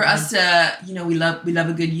for us to, you know, we love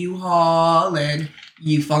a good U-Haul, and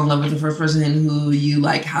you fall in love with the first person who you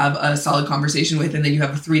like have a solid conversation with, and then you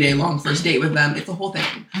have a 3-day long first date with them. It's a whole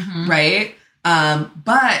thing, right?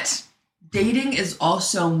 But dating is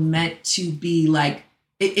also meant to be like,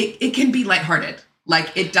 it can be lighthearted.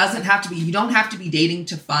 Like, it doesn't have to be, you don't have to be dating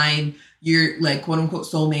to find your like quote unquote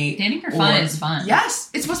soulmate. Dating for fun is fun.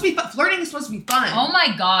 Yes, it's supposed to be fun. Flirting is supposed to be fun. Oh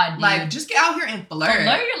my God, dude. Like, just get out here and flirt.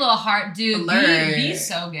 Flirt your little heart, dude. Be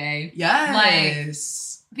so gay.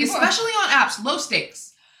 Yes. Like, especially on apps. Low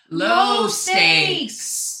stakes. Low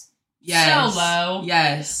stakes. Yes. So low.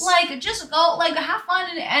 Yes. Like, just go, like, have fun,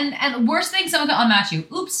 and worst thing, someone can unmatch you.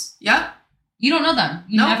 Oops. Yep. You don't know them.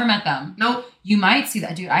 You never met them. Nope. You might see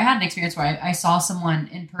that, dude. I had an experience where I saw someone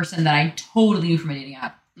in person that I totally knew from a dating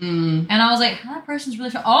app. And I was like, that person's really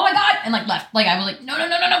fun. Oh my God. And like left. Like I was like, no.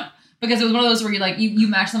 Because it was one of those where you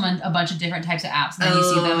match them on a bunch of different types of apps, and then you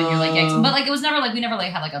see them and you're like, yikes. But like, it was never like, we never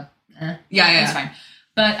like had like a, it's fine.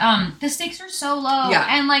 But the stakes are so low. Yeah.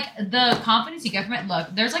 And like the confidence you get from it, look,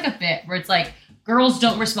 there's like a bit where it's like, girls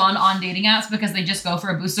don't respond on dating apps because they just go for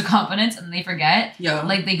a boost of confidence and they forget. Yeah.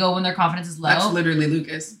 Like they go when their confidence is low. That's literally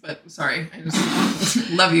Lucas, but sorry. I just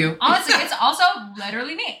love you. Honestly, it's also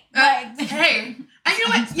literally me. Like, hey. And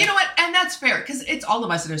you know what? And that's fair, because it's all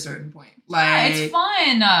of us at a certain point. Like, it's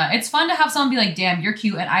fun. It's fun to have someone be like, damn, you're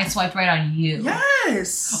cute, and I swiped right on you.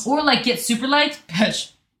 Yes. Or like get super liked.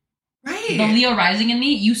 Bitch. Right. The Leo rising in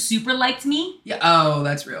me, you super liked me. Yeah. Oh,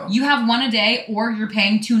 that's real. You have one a day, or you're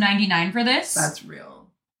paying $2.99 for this. That's real.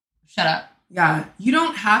 Shut up. Yeah. You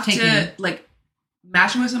don't have to like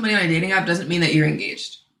matching with somebody on a dating app doesn't mean that you're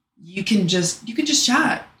engaged. You can just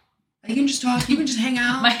chat. You can just talk. You can just hang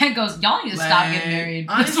out. My head goes, y'all need to stop getting married.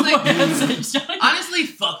 Honestly,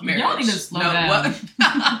 fuck marriage. Y'all need to slow down.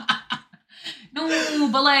 No,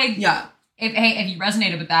 but like, yeah. If you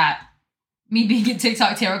resonated with that, me being a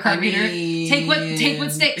TikTok tarot card reader, take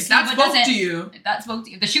what sticks. If that spoke to you. If that spoke to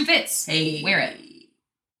you. If the shoe fits. Hey. Wear it.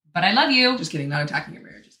 But I love you. Just kidding. Not attacking your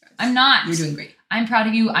marriages, guys. I'm not. You're doing great. I'm proud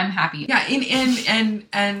of you. I'm happy. Yeah,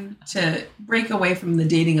 and to break away from the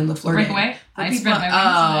dating and the flirting. Break away? I people, spread my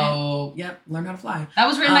wings oh, yep. Learn how to fly. That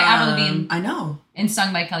was written by Avril Lavigne. I know. And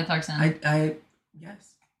sung by Kelly Clarkson. I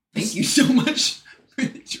yes. Thank you so much for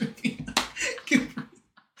the trivia.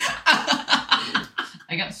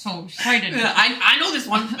 I got so excited. I know this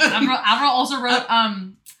one. Avril also wrote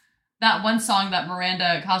that one song that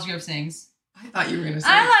Miranda Cosgrove sings. I thought you were gonna say.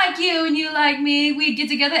 I like you and you like me. We get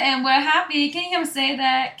together and we're happy. Can you hear me say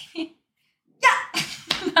that? Yeah.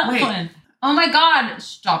 That Wait. one. Oh my God.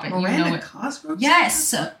 Stop it. Miranda You know it. Cosgrove?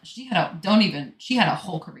 Yes. She had a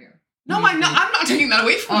whole career. No, I'm not taking that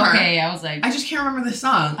away from her. Okay, I was like, I just can't remember the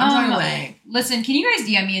song. I'm talking like. listen, can you guys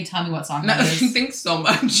DM me and tell me what song No, that is? thanks so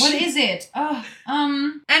much. What is it?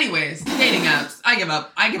 Anyways, dating apps. I give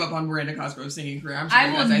up. I give up on Miranda Cosgrove's singing career. I'm sorry, I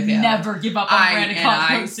will guys, I failed. never give up on Miranda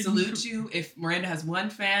I Cosgrove. salute you. If Miranda has one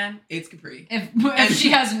fan, it's Capri. If she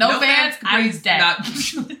has no fans, I'm Capri's dead. Not,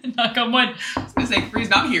 Knock on wood. I was gonna say Capri's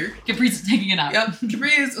not here. Capri's taking it out. Yep, Capri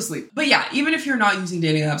is asleep. But yeah, even if you're not using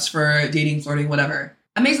dating apps for dating, flirting, whatever,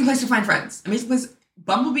 amazing place to find friends. Amazing place.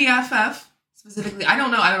 Bumble BFF specifically. I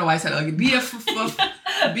don't know why I said it like BFF.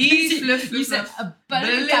 You said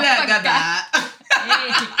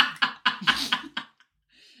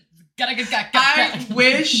I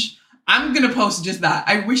wish. I'm gonna post just that.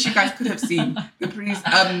 I wish you guys could have seen Capri's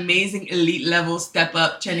amazing elite level step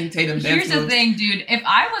up Channing Tatum dance Here's the moves. thing, dude. If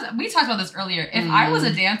I was, we talked about this earlier. If I was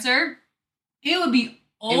a dancer, it would be It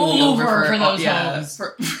would be over for those yeah, hoes.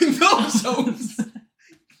 for those hoes.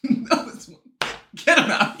 Those ones. Get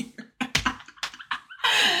them out of here.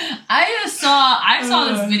 I saw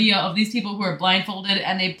this video of these people who are blindfolded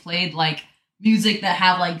and they played like music that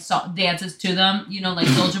have like dances to them. You know, like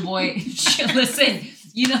Soulja Boy. Listen,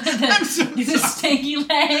 you know the stanky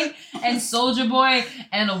leg and Soulja Boy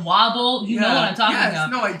and a wobble. You know what I'm talking about?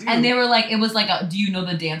 No, I do. And they were like, it was like a, do you know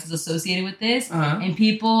the dances associated with this? And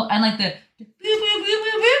people, and like the boop, boop, boop,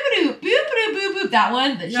 boop, boop, boop, boop, boop, boop, that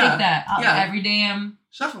one, that shake that every damn.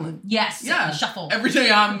 Shuffling. Yes. Yeah. Shuffle. Every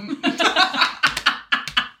day I'm. But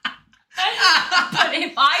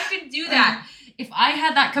if I could do that, if I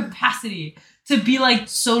had that capacity to be like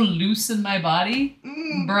so loose in my body,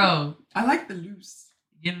 bro. I like the loose.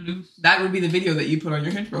 Get loose. That would be the video that you put on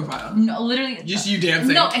your Hinge profile. No, literally. Just you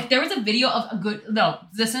dancing. No, if there was a video of a good,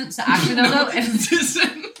 listen, so actually though,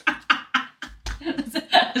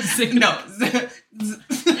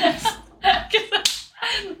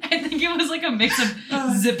 I think it was like a mix of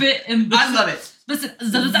zip it and I love it. Listen,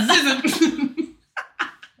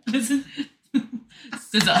 listen,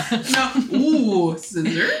 scissor. No, ooh,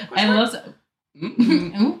 scissor. I love.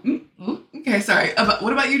 Ooh. Okay, sorry.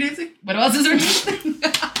 What about you dancing? What about scissor?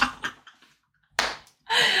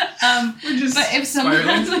 We're just but if someone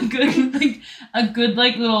spiraling. has a good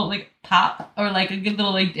little like pop or like a good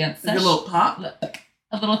little like dance Like session, a little pop.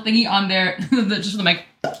 a little thingy on their just the mic,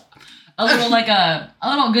 a little like a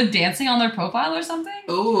little good dancing on their profile or something.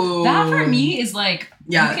 Ooh. That for me is like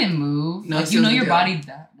you Yeah. can move. No, Like, you know seriously, your yeah. body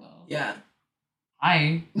that well. Yeah.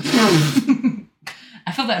 I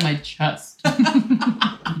felt that in my chest.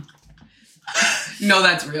 No,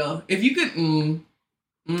 that's real. If you could, Do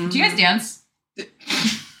you guys dance?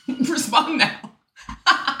 respond now.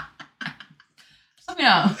 Let me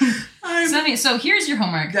know. I'm So here's your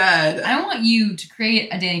homework. dead. I want you to create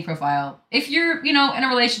a dating profile. If you're, in a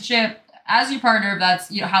relationship, as your partner, if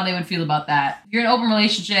that's how they would feel about that. If you're in an open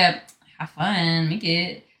relationship, have fun, make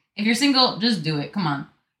it. If you're single, just do it. Come on.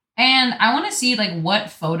 And I want to see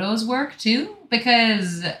what photos work too,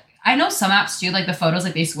 because I know some apps do the photos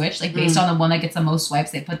they switch based on the one that gets the most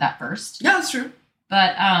swipes. They put that first. Yeah, that's true.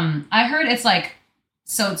 But I heard it's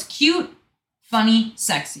so it's cute, funny,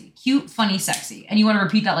 sexy. Cute, funny, sexy. And you want to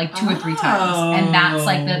repeat that 2 or 3 times. And that's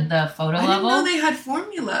the photo I level. didn't know they had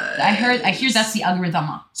formulas. I hear that's the algorithm.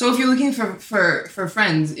 So if you're looking for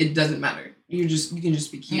friends, it doesn't matter. You can just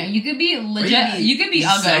be cute. You could be legit. You could be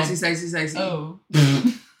ugly. Sexy. Oh.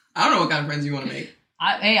 I don't know what kind of friends you want to make.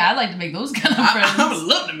 I like to make those kind of friends. I would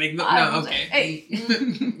love to make those. No, okay. Hey.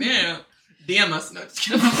 Yeah. DM us. No, just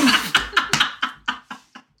kidding.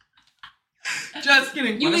 Just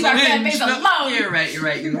kidding. You Put leave us our on fan Hinge. base No, alone. You're right.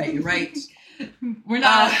 We're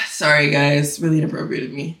not. Sorry, guys. Really inappropriate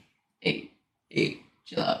of me. Hey, Hey,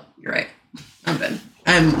 chill out. you're right. I'm done.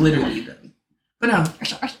 I'm literally done. But no.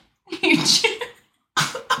 I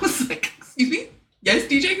was like, excuse me? Yes,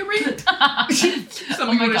 DJ Capri?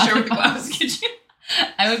 Something you want to share with the class?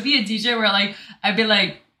 I would be a DJ where I'd be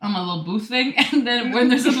on my little booth thing, and then when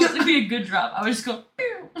there's supposed to be a good drop, I would just go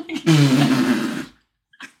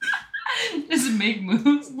just make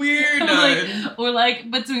moves. We're done. or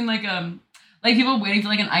between people waiting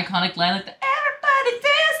for an iconic line the everybody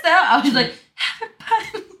dance now. I was just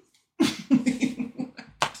everybody.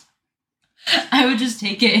 I would just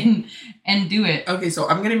take it and do it. Okay, so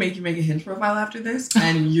I'm gonna make you make a Hinge profile after this,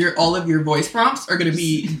 and all of your voice prompts are gonna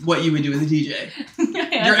be what you would do as a DJ.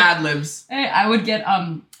 Your ad libs. I would get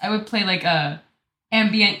I would play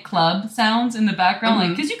ambient club sounds in the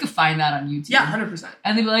background, because you could find that on YouTube. Yeah, 100%.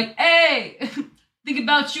 And they'd be like, "Hey, Think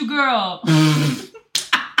about you, girl.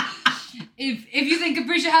 If you think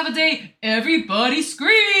Capri should have a date, everybody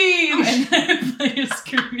scream. And then everybody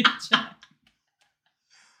scream Jack.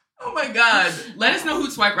 Oh my God. Let us know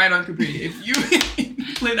who'd swipe right on Capri if you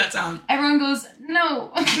play that sound. Everyone goes,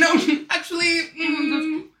 no. No, actually.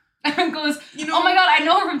 Everyone goes, oh my God, I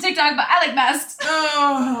know her from TikTok, but I like masks.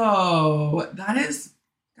 Oh, that is...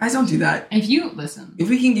 Guys, don't do that. If you... Listen. If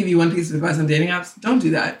we can give you one piece of advice on dating apps, don't do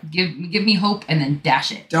that. Give me hope and then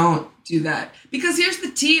dash it. Don't do that. Because here's the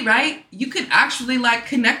tea, right? You could actually, like,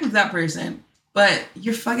 connect with that person, but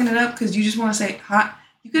you're fucking it up because you just want to say hi.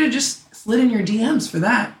 You could have just slid in your DMs for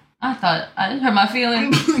that. I thought I hurt my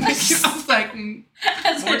feelings. I was like,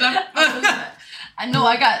 more time. I know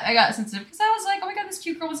I got sensitive because I was like, oh my God, this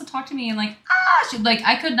cute girl wants to talk to me, and like, she, like,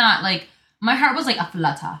 I could not, like, my heart was like a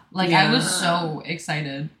flutter. Like, yeah. I was so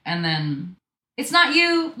excited, and then it's not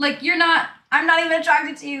you. Like, you're not. I'm not even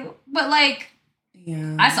attracted to you. But like,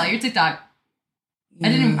 yeah, I saw your TikTok. Yeah.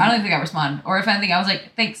 I don't even think I responded, or if anything, I was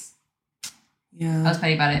like, thanks. Yeah, I was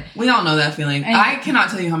petty about it. We all know that feeling. I cannot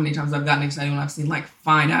tell you how many times I've gotten excited when I've seen like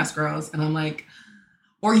fine ass girls, and I'm like,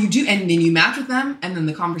 or you do, and then you match with them, and then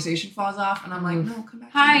the conversation falls off, and I'm like, no, come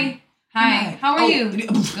back. Hi, how are you?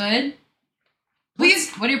 Good.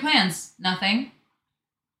 Please. What are your plans? Nothing.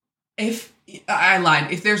 If I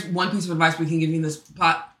lied, if there's one piece of advice we can give you in this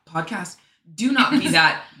podcast, do not be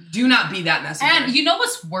that. Do not be that messenger. And you know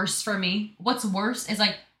what's worse for me? What's worse is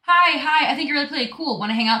like, hi, I think you're really pretty cool.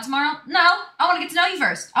 Want to hang out tomorrow? No, I want to get to know you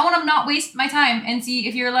first. I want to not waste my time and see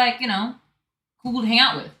if you're like, cool to hang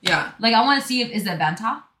out with. Yeah. Like, I want to see if, is there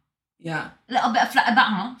banter? Yeah. A little bit of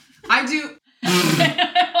banter. I do.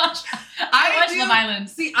 I watch Love Island.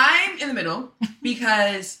 See, I'm in the middle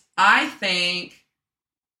because I think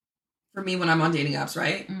for me when I'm on dating apps,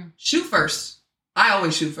 right? Shoot first. I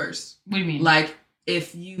always shoot first. What do you mean? Like,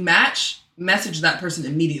 if you match, message that person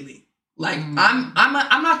immediately. Like, I'm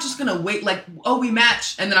not just gonna wait. Like, oh, we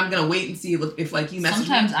match, and then I'm gonna wait and see if like you message.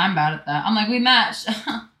 Sometimes me. I'm bad at that. I'm like, we matched.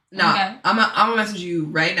 No, okay. I'm gonna message you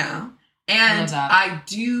right now, and I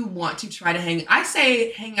do want to try to hang. I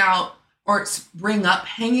say hang out or bring up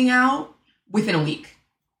hanging out within a week.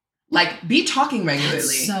 Like, be talking regularly.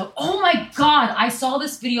 So, oh my God, I saw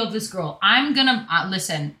this video of this girl. I'm gonna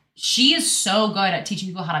listen. She is so good at teaching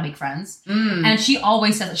people how to make friends. And she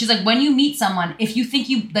always says, she's like, when you meet someone, if you think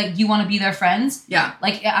you want to be their friends, yeah,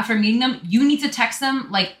 like after meeting them, you need to text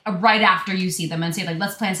them like right after you see them and say like,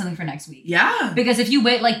 let's plan something for next week. Yeah. Because if you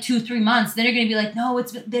wait like 2-3 months, then you're going to be like, no,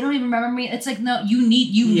 they don't even remember me. It's like, no, you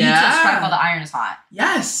need to strike while the iron is hot.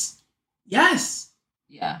 Yes.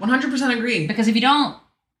 Yeah. 100% agree. Because if you don't,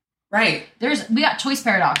 right. We got choice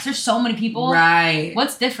paradox. There's so many people. Right.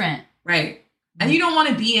 What's different? Right. And you don't want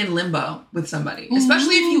to be in limbo with somebody,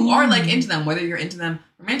 especially if you are like into them, whether you're into them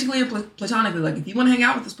romantically or platonically. Like, if you want to hang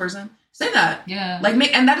out with this person, say that. Yeah. Like,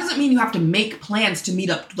 and that doesn't mean you have to make plans to meet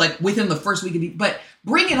up like within the first week of but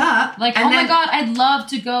bring it up. Like, oh my God, I'd love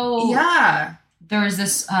to go. Yeah. There was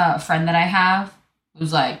this friend that I have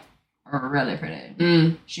who's like really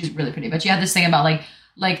pretty. She's really pretty, but she had this thing about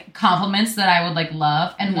like compliments that I would like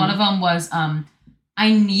love, and one of them was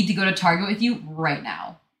I need to go to Target with you right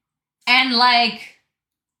now. And, like,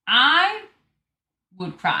 I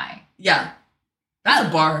would cry. Yeah. That's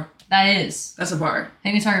a bar. That is. That's a bar.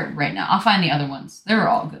 Take me to Target right now. I'll find the other ones. They were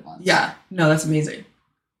all good ones. Yeah. No, that's amazing.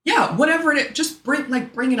 Yeah, whatever it is. Just bring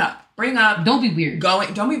it up. Bring up. Don't be weird.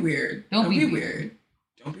 Don't be weird. Don't be weird.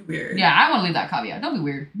 Don't be weird. Yeah, I want to leave that caveat. Don't be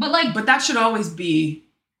weird. But that should always be...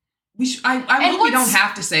 I hope we don't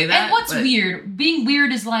have to say that. And what's weird? Being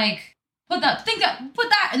weird is like... Put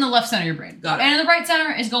that in the left center of your brain. Got it. And in the right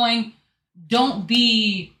center is going, don't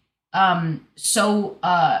be so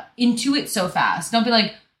into it so fast. Don't be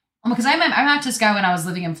like, because I matched this guy when I was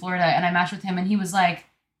living in Florida, and I matched with him, and he was like,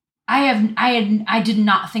 I did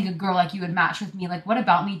not think a girl like you would match with me. Like, what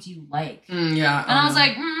about me do you like? Yeah. And I was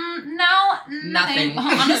like, no, nothing.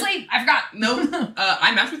 Honestly, I forgot. No,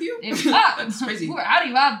 I matched with you? That's crazy. How do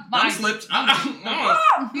you have my... I'm slipped.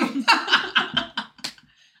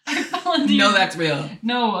 No, that's real.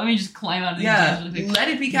 No, let me just climb out of the let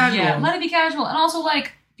it be casual. Yeah, let it be casual. And also,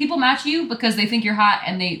 like, people match you because they think you're hot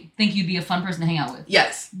and they think you'd be a fun person to hang out with.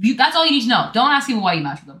 Yes. That's all you need to know. Don't ask people why you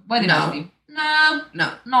match with them. Why they match with you.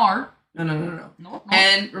 No.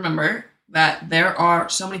 And remember that there are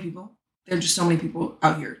so many people. There are just so many people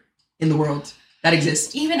out here in the world that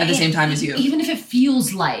exist at the same time as you. Even if it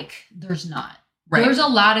feels like there's not. Right. There's a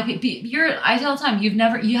lot of people. I tell all the time,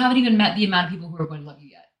 you haven't even met the amount of people who are going to love you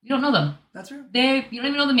yet. You don't know them. That's true. You don't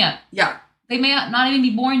even know them yet. Yeah. They may not even be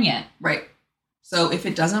born yet. Right. So if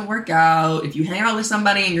it doesn't work out, if you hang out with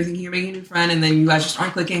somebody and you're thinking you're making a new friend and then you guys just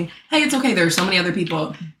aren't clicking, hey, it's okay. There are so many other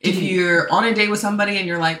people. If you're on a date with somebody and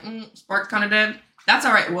you're like, spark's kind of dead, that's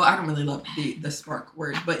all right. Well, I don't really love the spark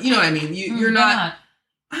word, but you know what I mean? You're not.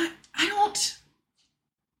 I don't.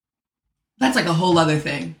 That's like a whole other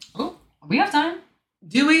thing. Oh, we have time.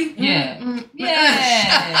 Do we? Yeah.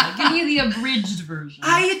 Yeah. Give me the abridged version.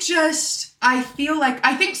 I feel like,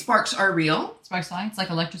 I think sparks are real. Sparks fly. It's like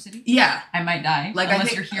electricity. Yeah. I might die. Like, unless I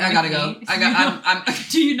think, you're here. I gotta go. I'm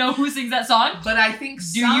Do you know who sings that song? But I think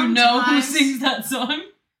Do you know who sings that song?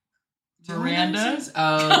 Miranda.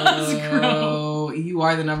 Oh, you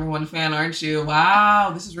are the number one fan, aren't you? Wow,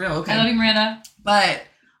 this is real. Okay. I love you, Miranda. But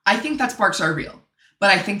I think that sparks are real. But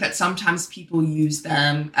I think that sometimes people use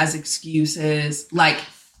them as excuses. Like,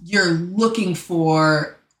 you're looking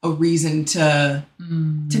for a reason to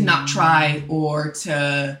not try or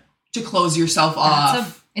to close yourself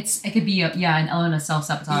off. It could be an element of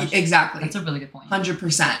self-sabotage. Exactly. That's a really good point.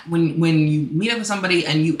 100%. When you meet up with somebody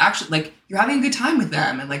and you actually, like, you're having a good time with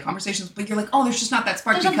them and, like, conversations, but you're like, oh, there's just not that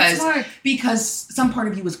spark because some part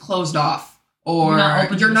of you is closed off or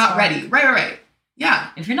you're not ready. Right. Yeah.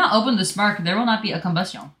 If you're not open to spark, there will not be a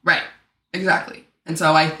combustion. Right. Exactly. And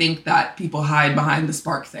so I think that people hide behind the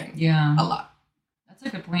spark thing. Yeah. A lot. That's a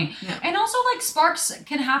good point. Yeah. And also, like, sparks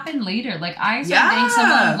can happen later. Like, I started dating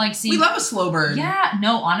someone, like, seeing... We love a slow burn. Yeah.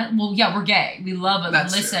 No, well, yeah, we're gay. We love it.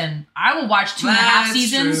 That's Listen, true. I will watch 2.5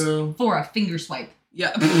 seasons true. for a finger swipe.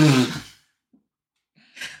 Yeah.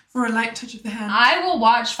 For a light touch of the hand. I will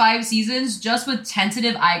watch 5 seasons just with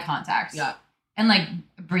tentative eye contact. Yeah. And, like,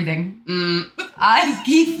 breathing. I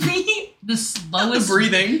give me the slowest... The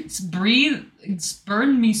breathing. It's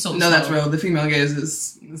burned me so No, slow. that's real. The female gaze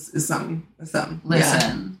is something. It's something. Listen.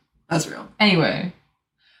 Yeah, that's real. Anyway.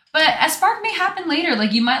 But a spark may happen later.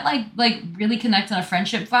 Like, you might, like really connect on a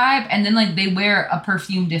friendship vibe, and then, like, they wear a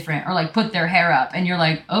perfume different, or, like, put their hair up, and you're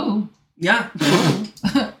like, oh. Yeah.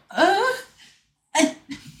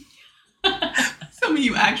 Tell me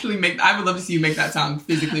you actually I would love to see you make that sound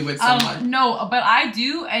physically with someone. No, but I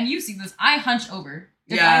do, and you've seen this. I hunch over.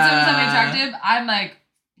 If I see something attractive, I'm like,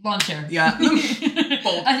 lawn chair. Yeah.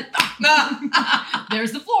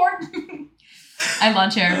 There's the floor. I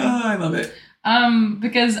lawn chair. Oh, I love it.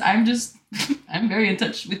 Because I'm very in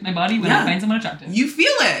touch with my body when I find someone attractive. You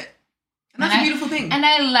feel it. And that's a beautiful thing. And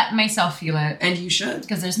I let myself feel it. And you should.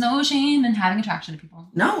 Because there's no shame in having attraction to people.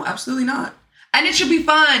 No, absolutely not. And it should be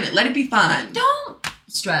fun. Let it be fun. Don't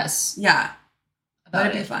stress. Yeah. Let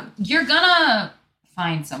it be fun. You're gonna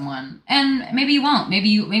find someone. And maybe you won't. Maybe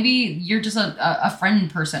you're just a friend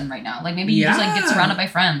person right now. Like, maybe you just, like, get surrounded by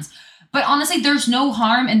friends. But honestly, there's no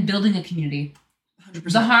harm in building a community.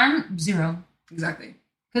 100%. The harm, 0. Exactly.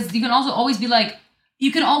 Because you can also always be like,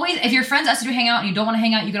 if your friends ask you to hang out and you don't want to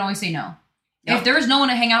hang out, you can always say no. Yep. If there is no one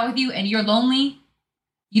to hang out with you and you're lonely,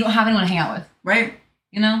 you don't have anyone to hang out with. Right.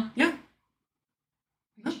 You know? Yeah.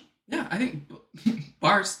 Yeah, I think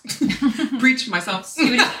bars. Preach myself.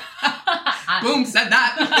 Boom, said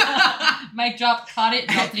that. Mic drop, caught it,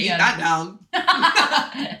 dropped it again. Ate that down.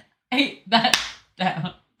 Ate that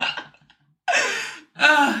down.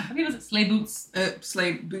 I think it was sleigh boots.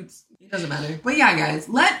 Sleigh boots. It doesn't matter. But yeah, guys,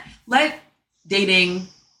 let dating,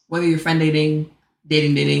 whether you're friend dating,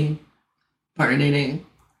 partner dating,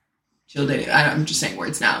 chill dating. I'm just saying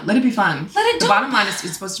words now. Let it be fun. The bottom line is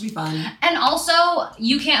it's supposed to be fun. And also,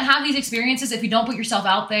 you can't have these experiences if you don't put yourself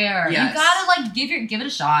out there. Yes. You gotta, like, give it a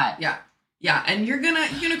shot. Yeah. Yeah, and you're gonna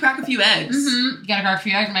crack a few eggs. Mm-hmm. You gotta crack a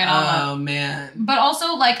few eggs, man. Oh, man. But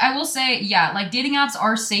also, like, I will say, yeah, like, dating apps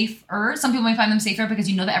are safer. Some people may find them safer because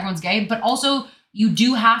you know that everyone's gay. But also, you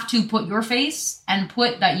do have to put your face and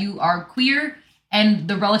put that you are queer and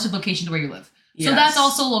the relative location to where you live. Yes. So that's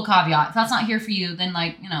also a little caveat. If that's not here for you, then,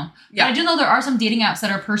 like, you know. Yeah. But I do know there are some dating apps that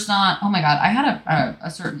are person. Oh, my God. I had a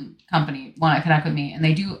certain company want to connect with me. And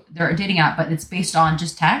they're a dating app, but it's based on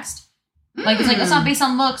just text. Like, it's not based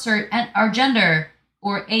on looks or gender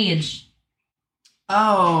or age.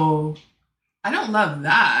 Oh, I don't love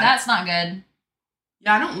that. That's not good.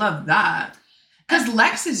 Yeah, I don't love that. Because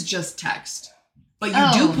Lex is just text. But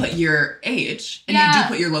you do put your age and you do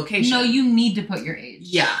put your location. No, you need to put your age.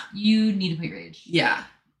 Yeah. You need to put your age. Yeah.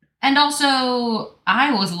 And also,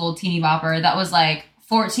 I was a little teeny bopper that was like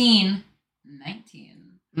 14,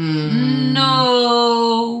 19.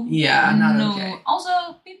 No. Yeah, not okay. Also,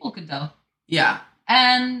 people could tell. Yeah.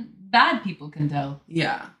 And bad people can tell.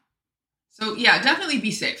 Yeah. So, yeah, definitely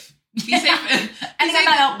be safe. Be safe.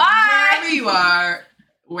 Bye.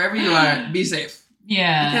 Wherever you are, be safe.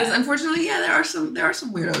 Yeah. Because unfortunately, there are some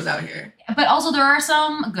weirdos out here. But also there are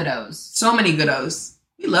some goodos. So many goodos.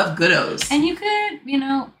 We love goodos. And you could,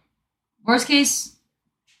 Worst case,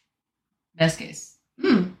 best case.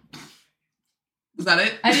 Was that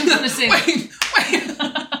it? I didn't want to say Wait.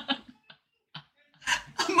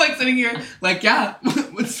 I'm like sitting here, like, yeah,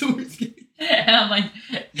 what's the worst case? And I'm like,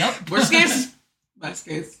 yep. Worst case, best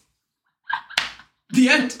case. The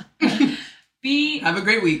end. Have a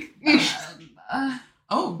great week.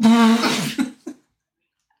 Oh.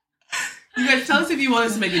 You guys, tell us if you want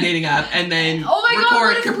us to make a dating app and then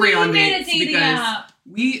record Capri on dates, because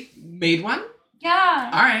we made one.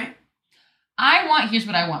 Yeah. All right. Here's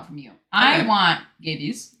what I want from you. I want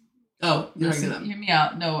Gabies. Oh, you're not gonna. Hear me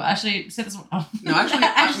out. No, actually, set this one off. No, actually,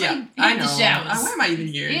 yeah, I know. The showers. Why am I even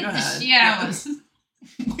here? Hit Go the ahead. showers.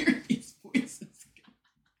 Where are these voices?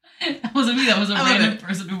 That wasn't me. That was a I love random it.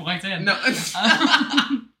 person who walked in. No.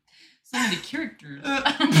 So many characters.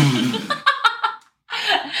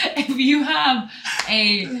 If you have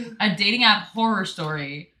a dating app horror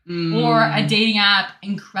story or a dating app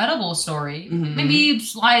incredible story, maybe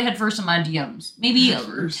slide headfirst in my DMs. Maybe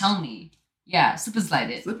tell me. Yeah, slip and slide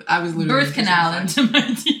it. I was literally Birth canal into my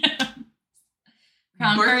DMs.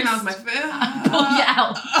 Birth canal's my favorite. Pull you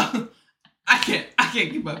out. I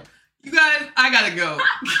can't keep up. You guys, I gotta go.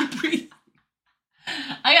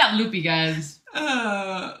 I got loopy, guys.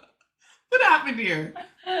 What happened here?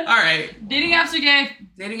 All right. Dating apps are gay.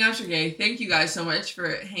 Dating apps are gay. Thank you guys so much for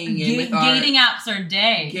hanging in with our... Dating apps are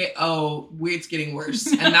gay. It's getting worse.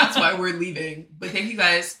 And that's why we're leaving. But thank you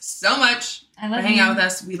guys so much for hanging out with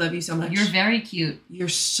us. We love you so much. You're very cute. You're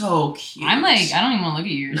so cute. I'm like, I don't even want to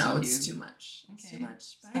look at you. No, it's too much. Okay. It's too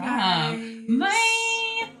much. Bye, guys.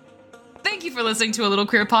 Bye. Thank you for listening to A Little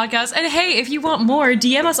Queer Podcast. And hey, if you want more,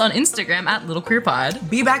 DM us on Instagram at Little Queer Pod.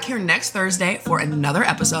 Be back here next Thursday for another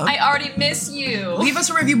episode. I already miss you. Leave us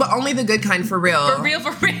a review, but only the good kind, for real. For real,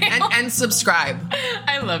 for real. And subscribe.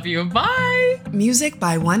 I love you. Bye. Music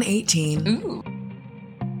by 118. Ooh.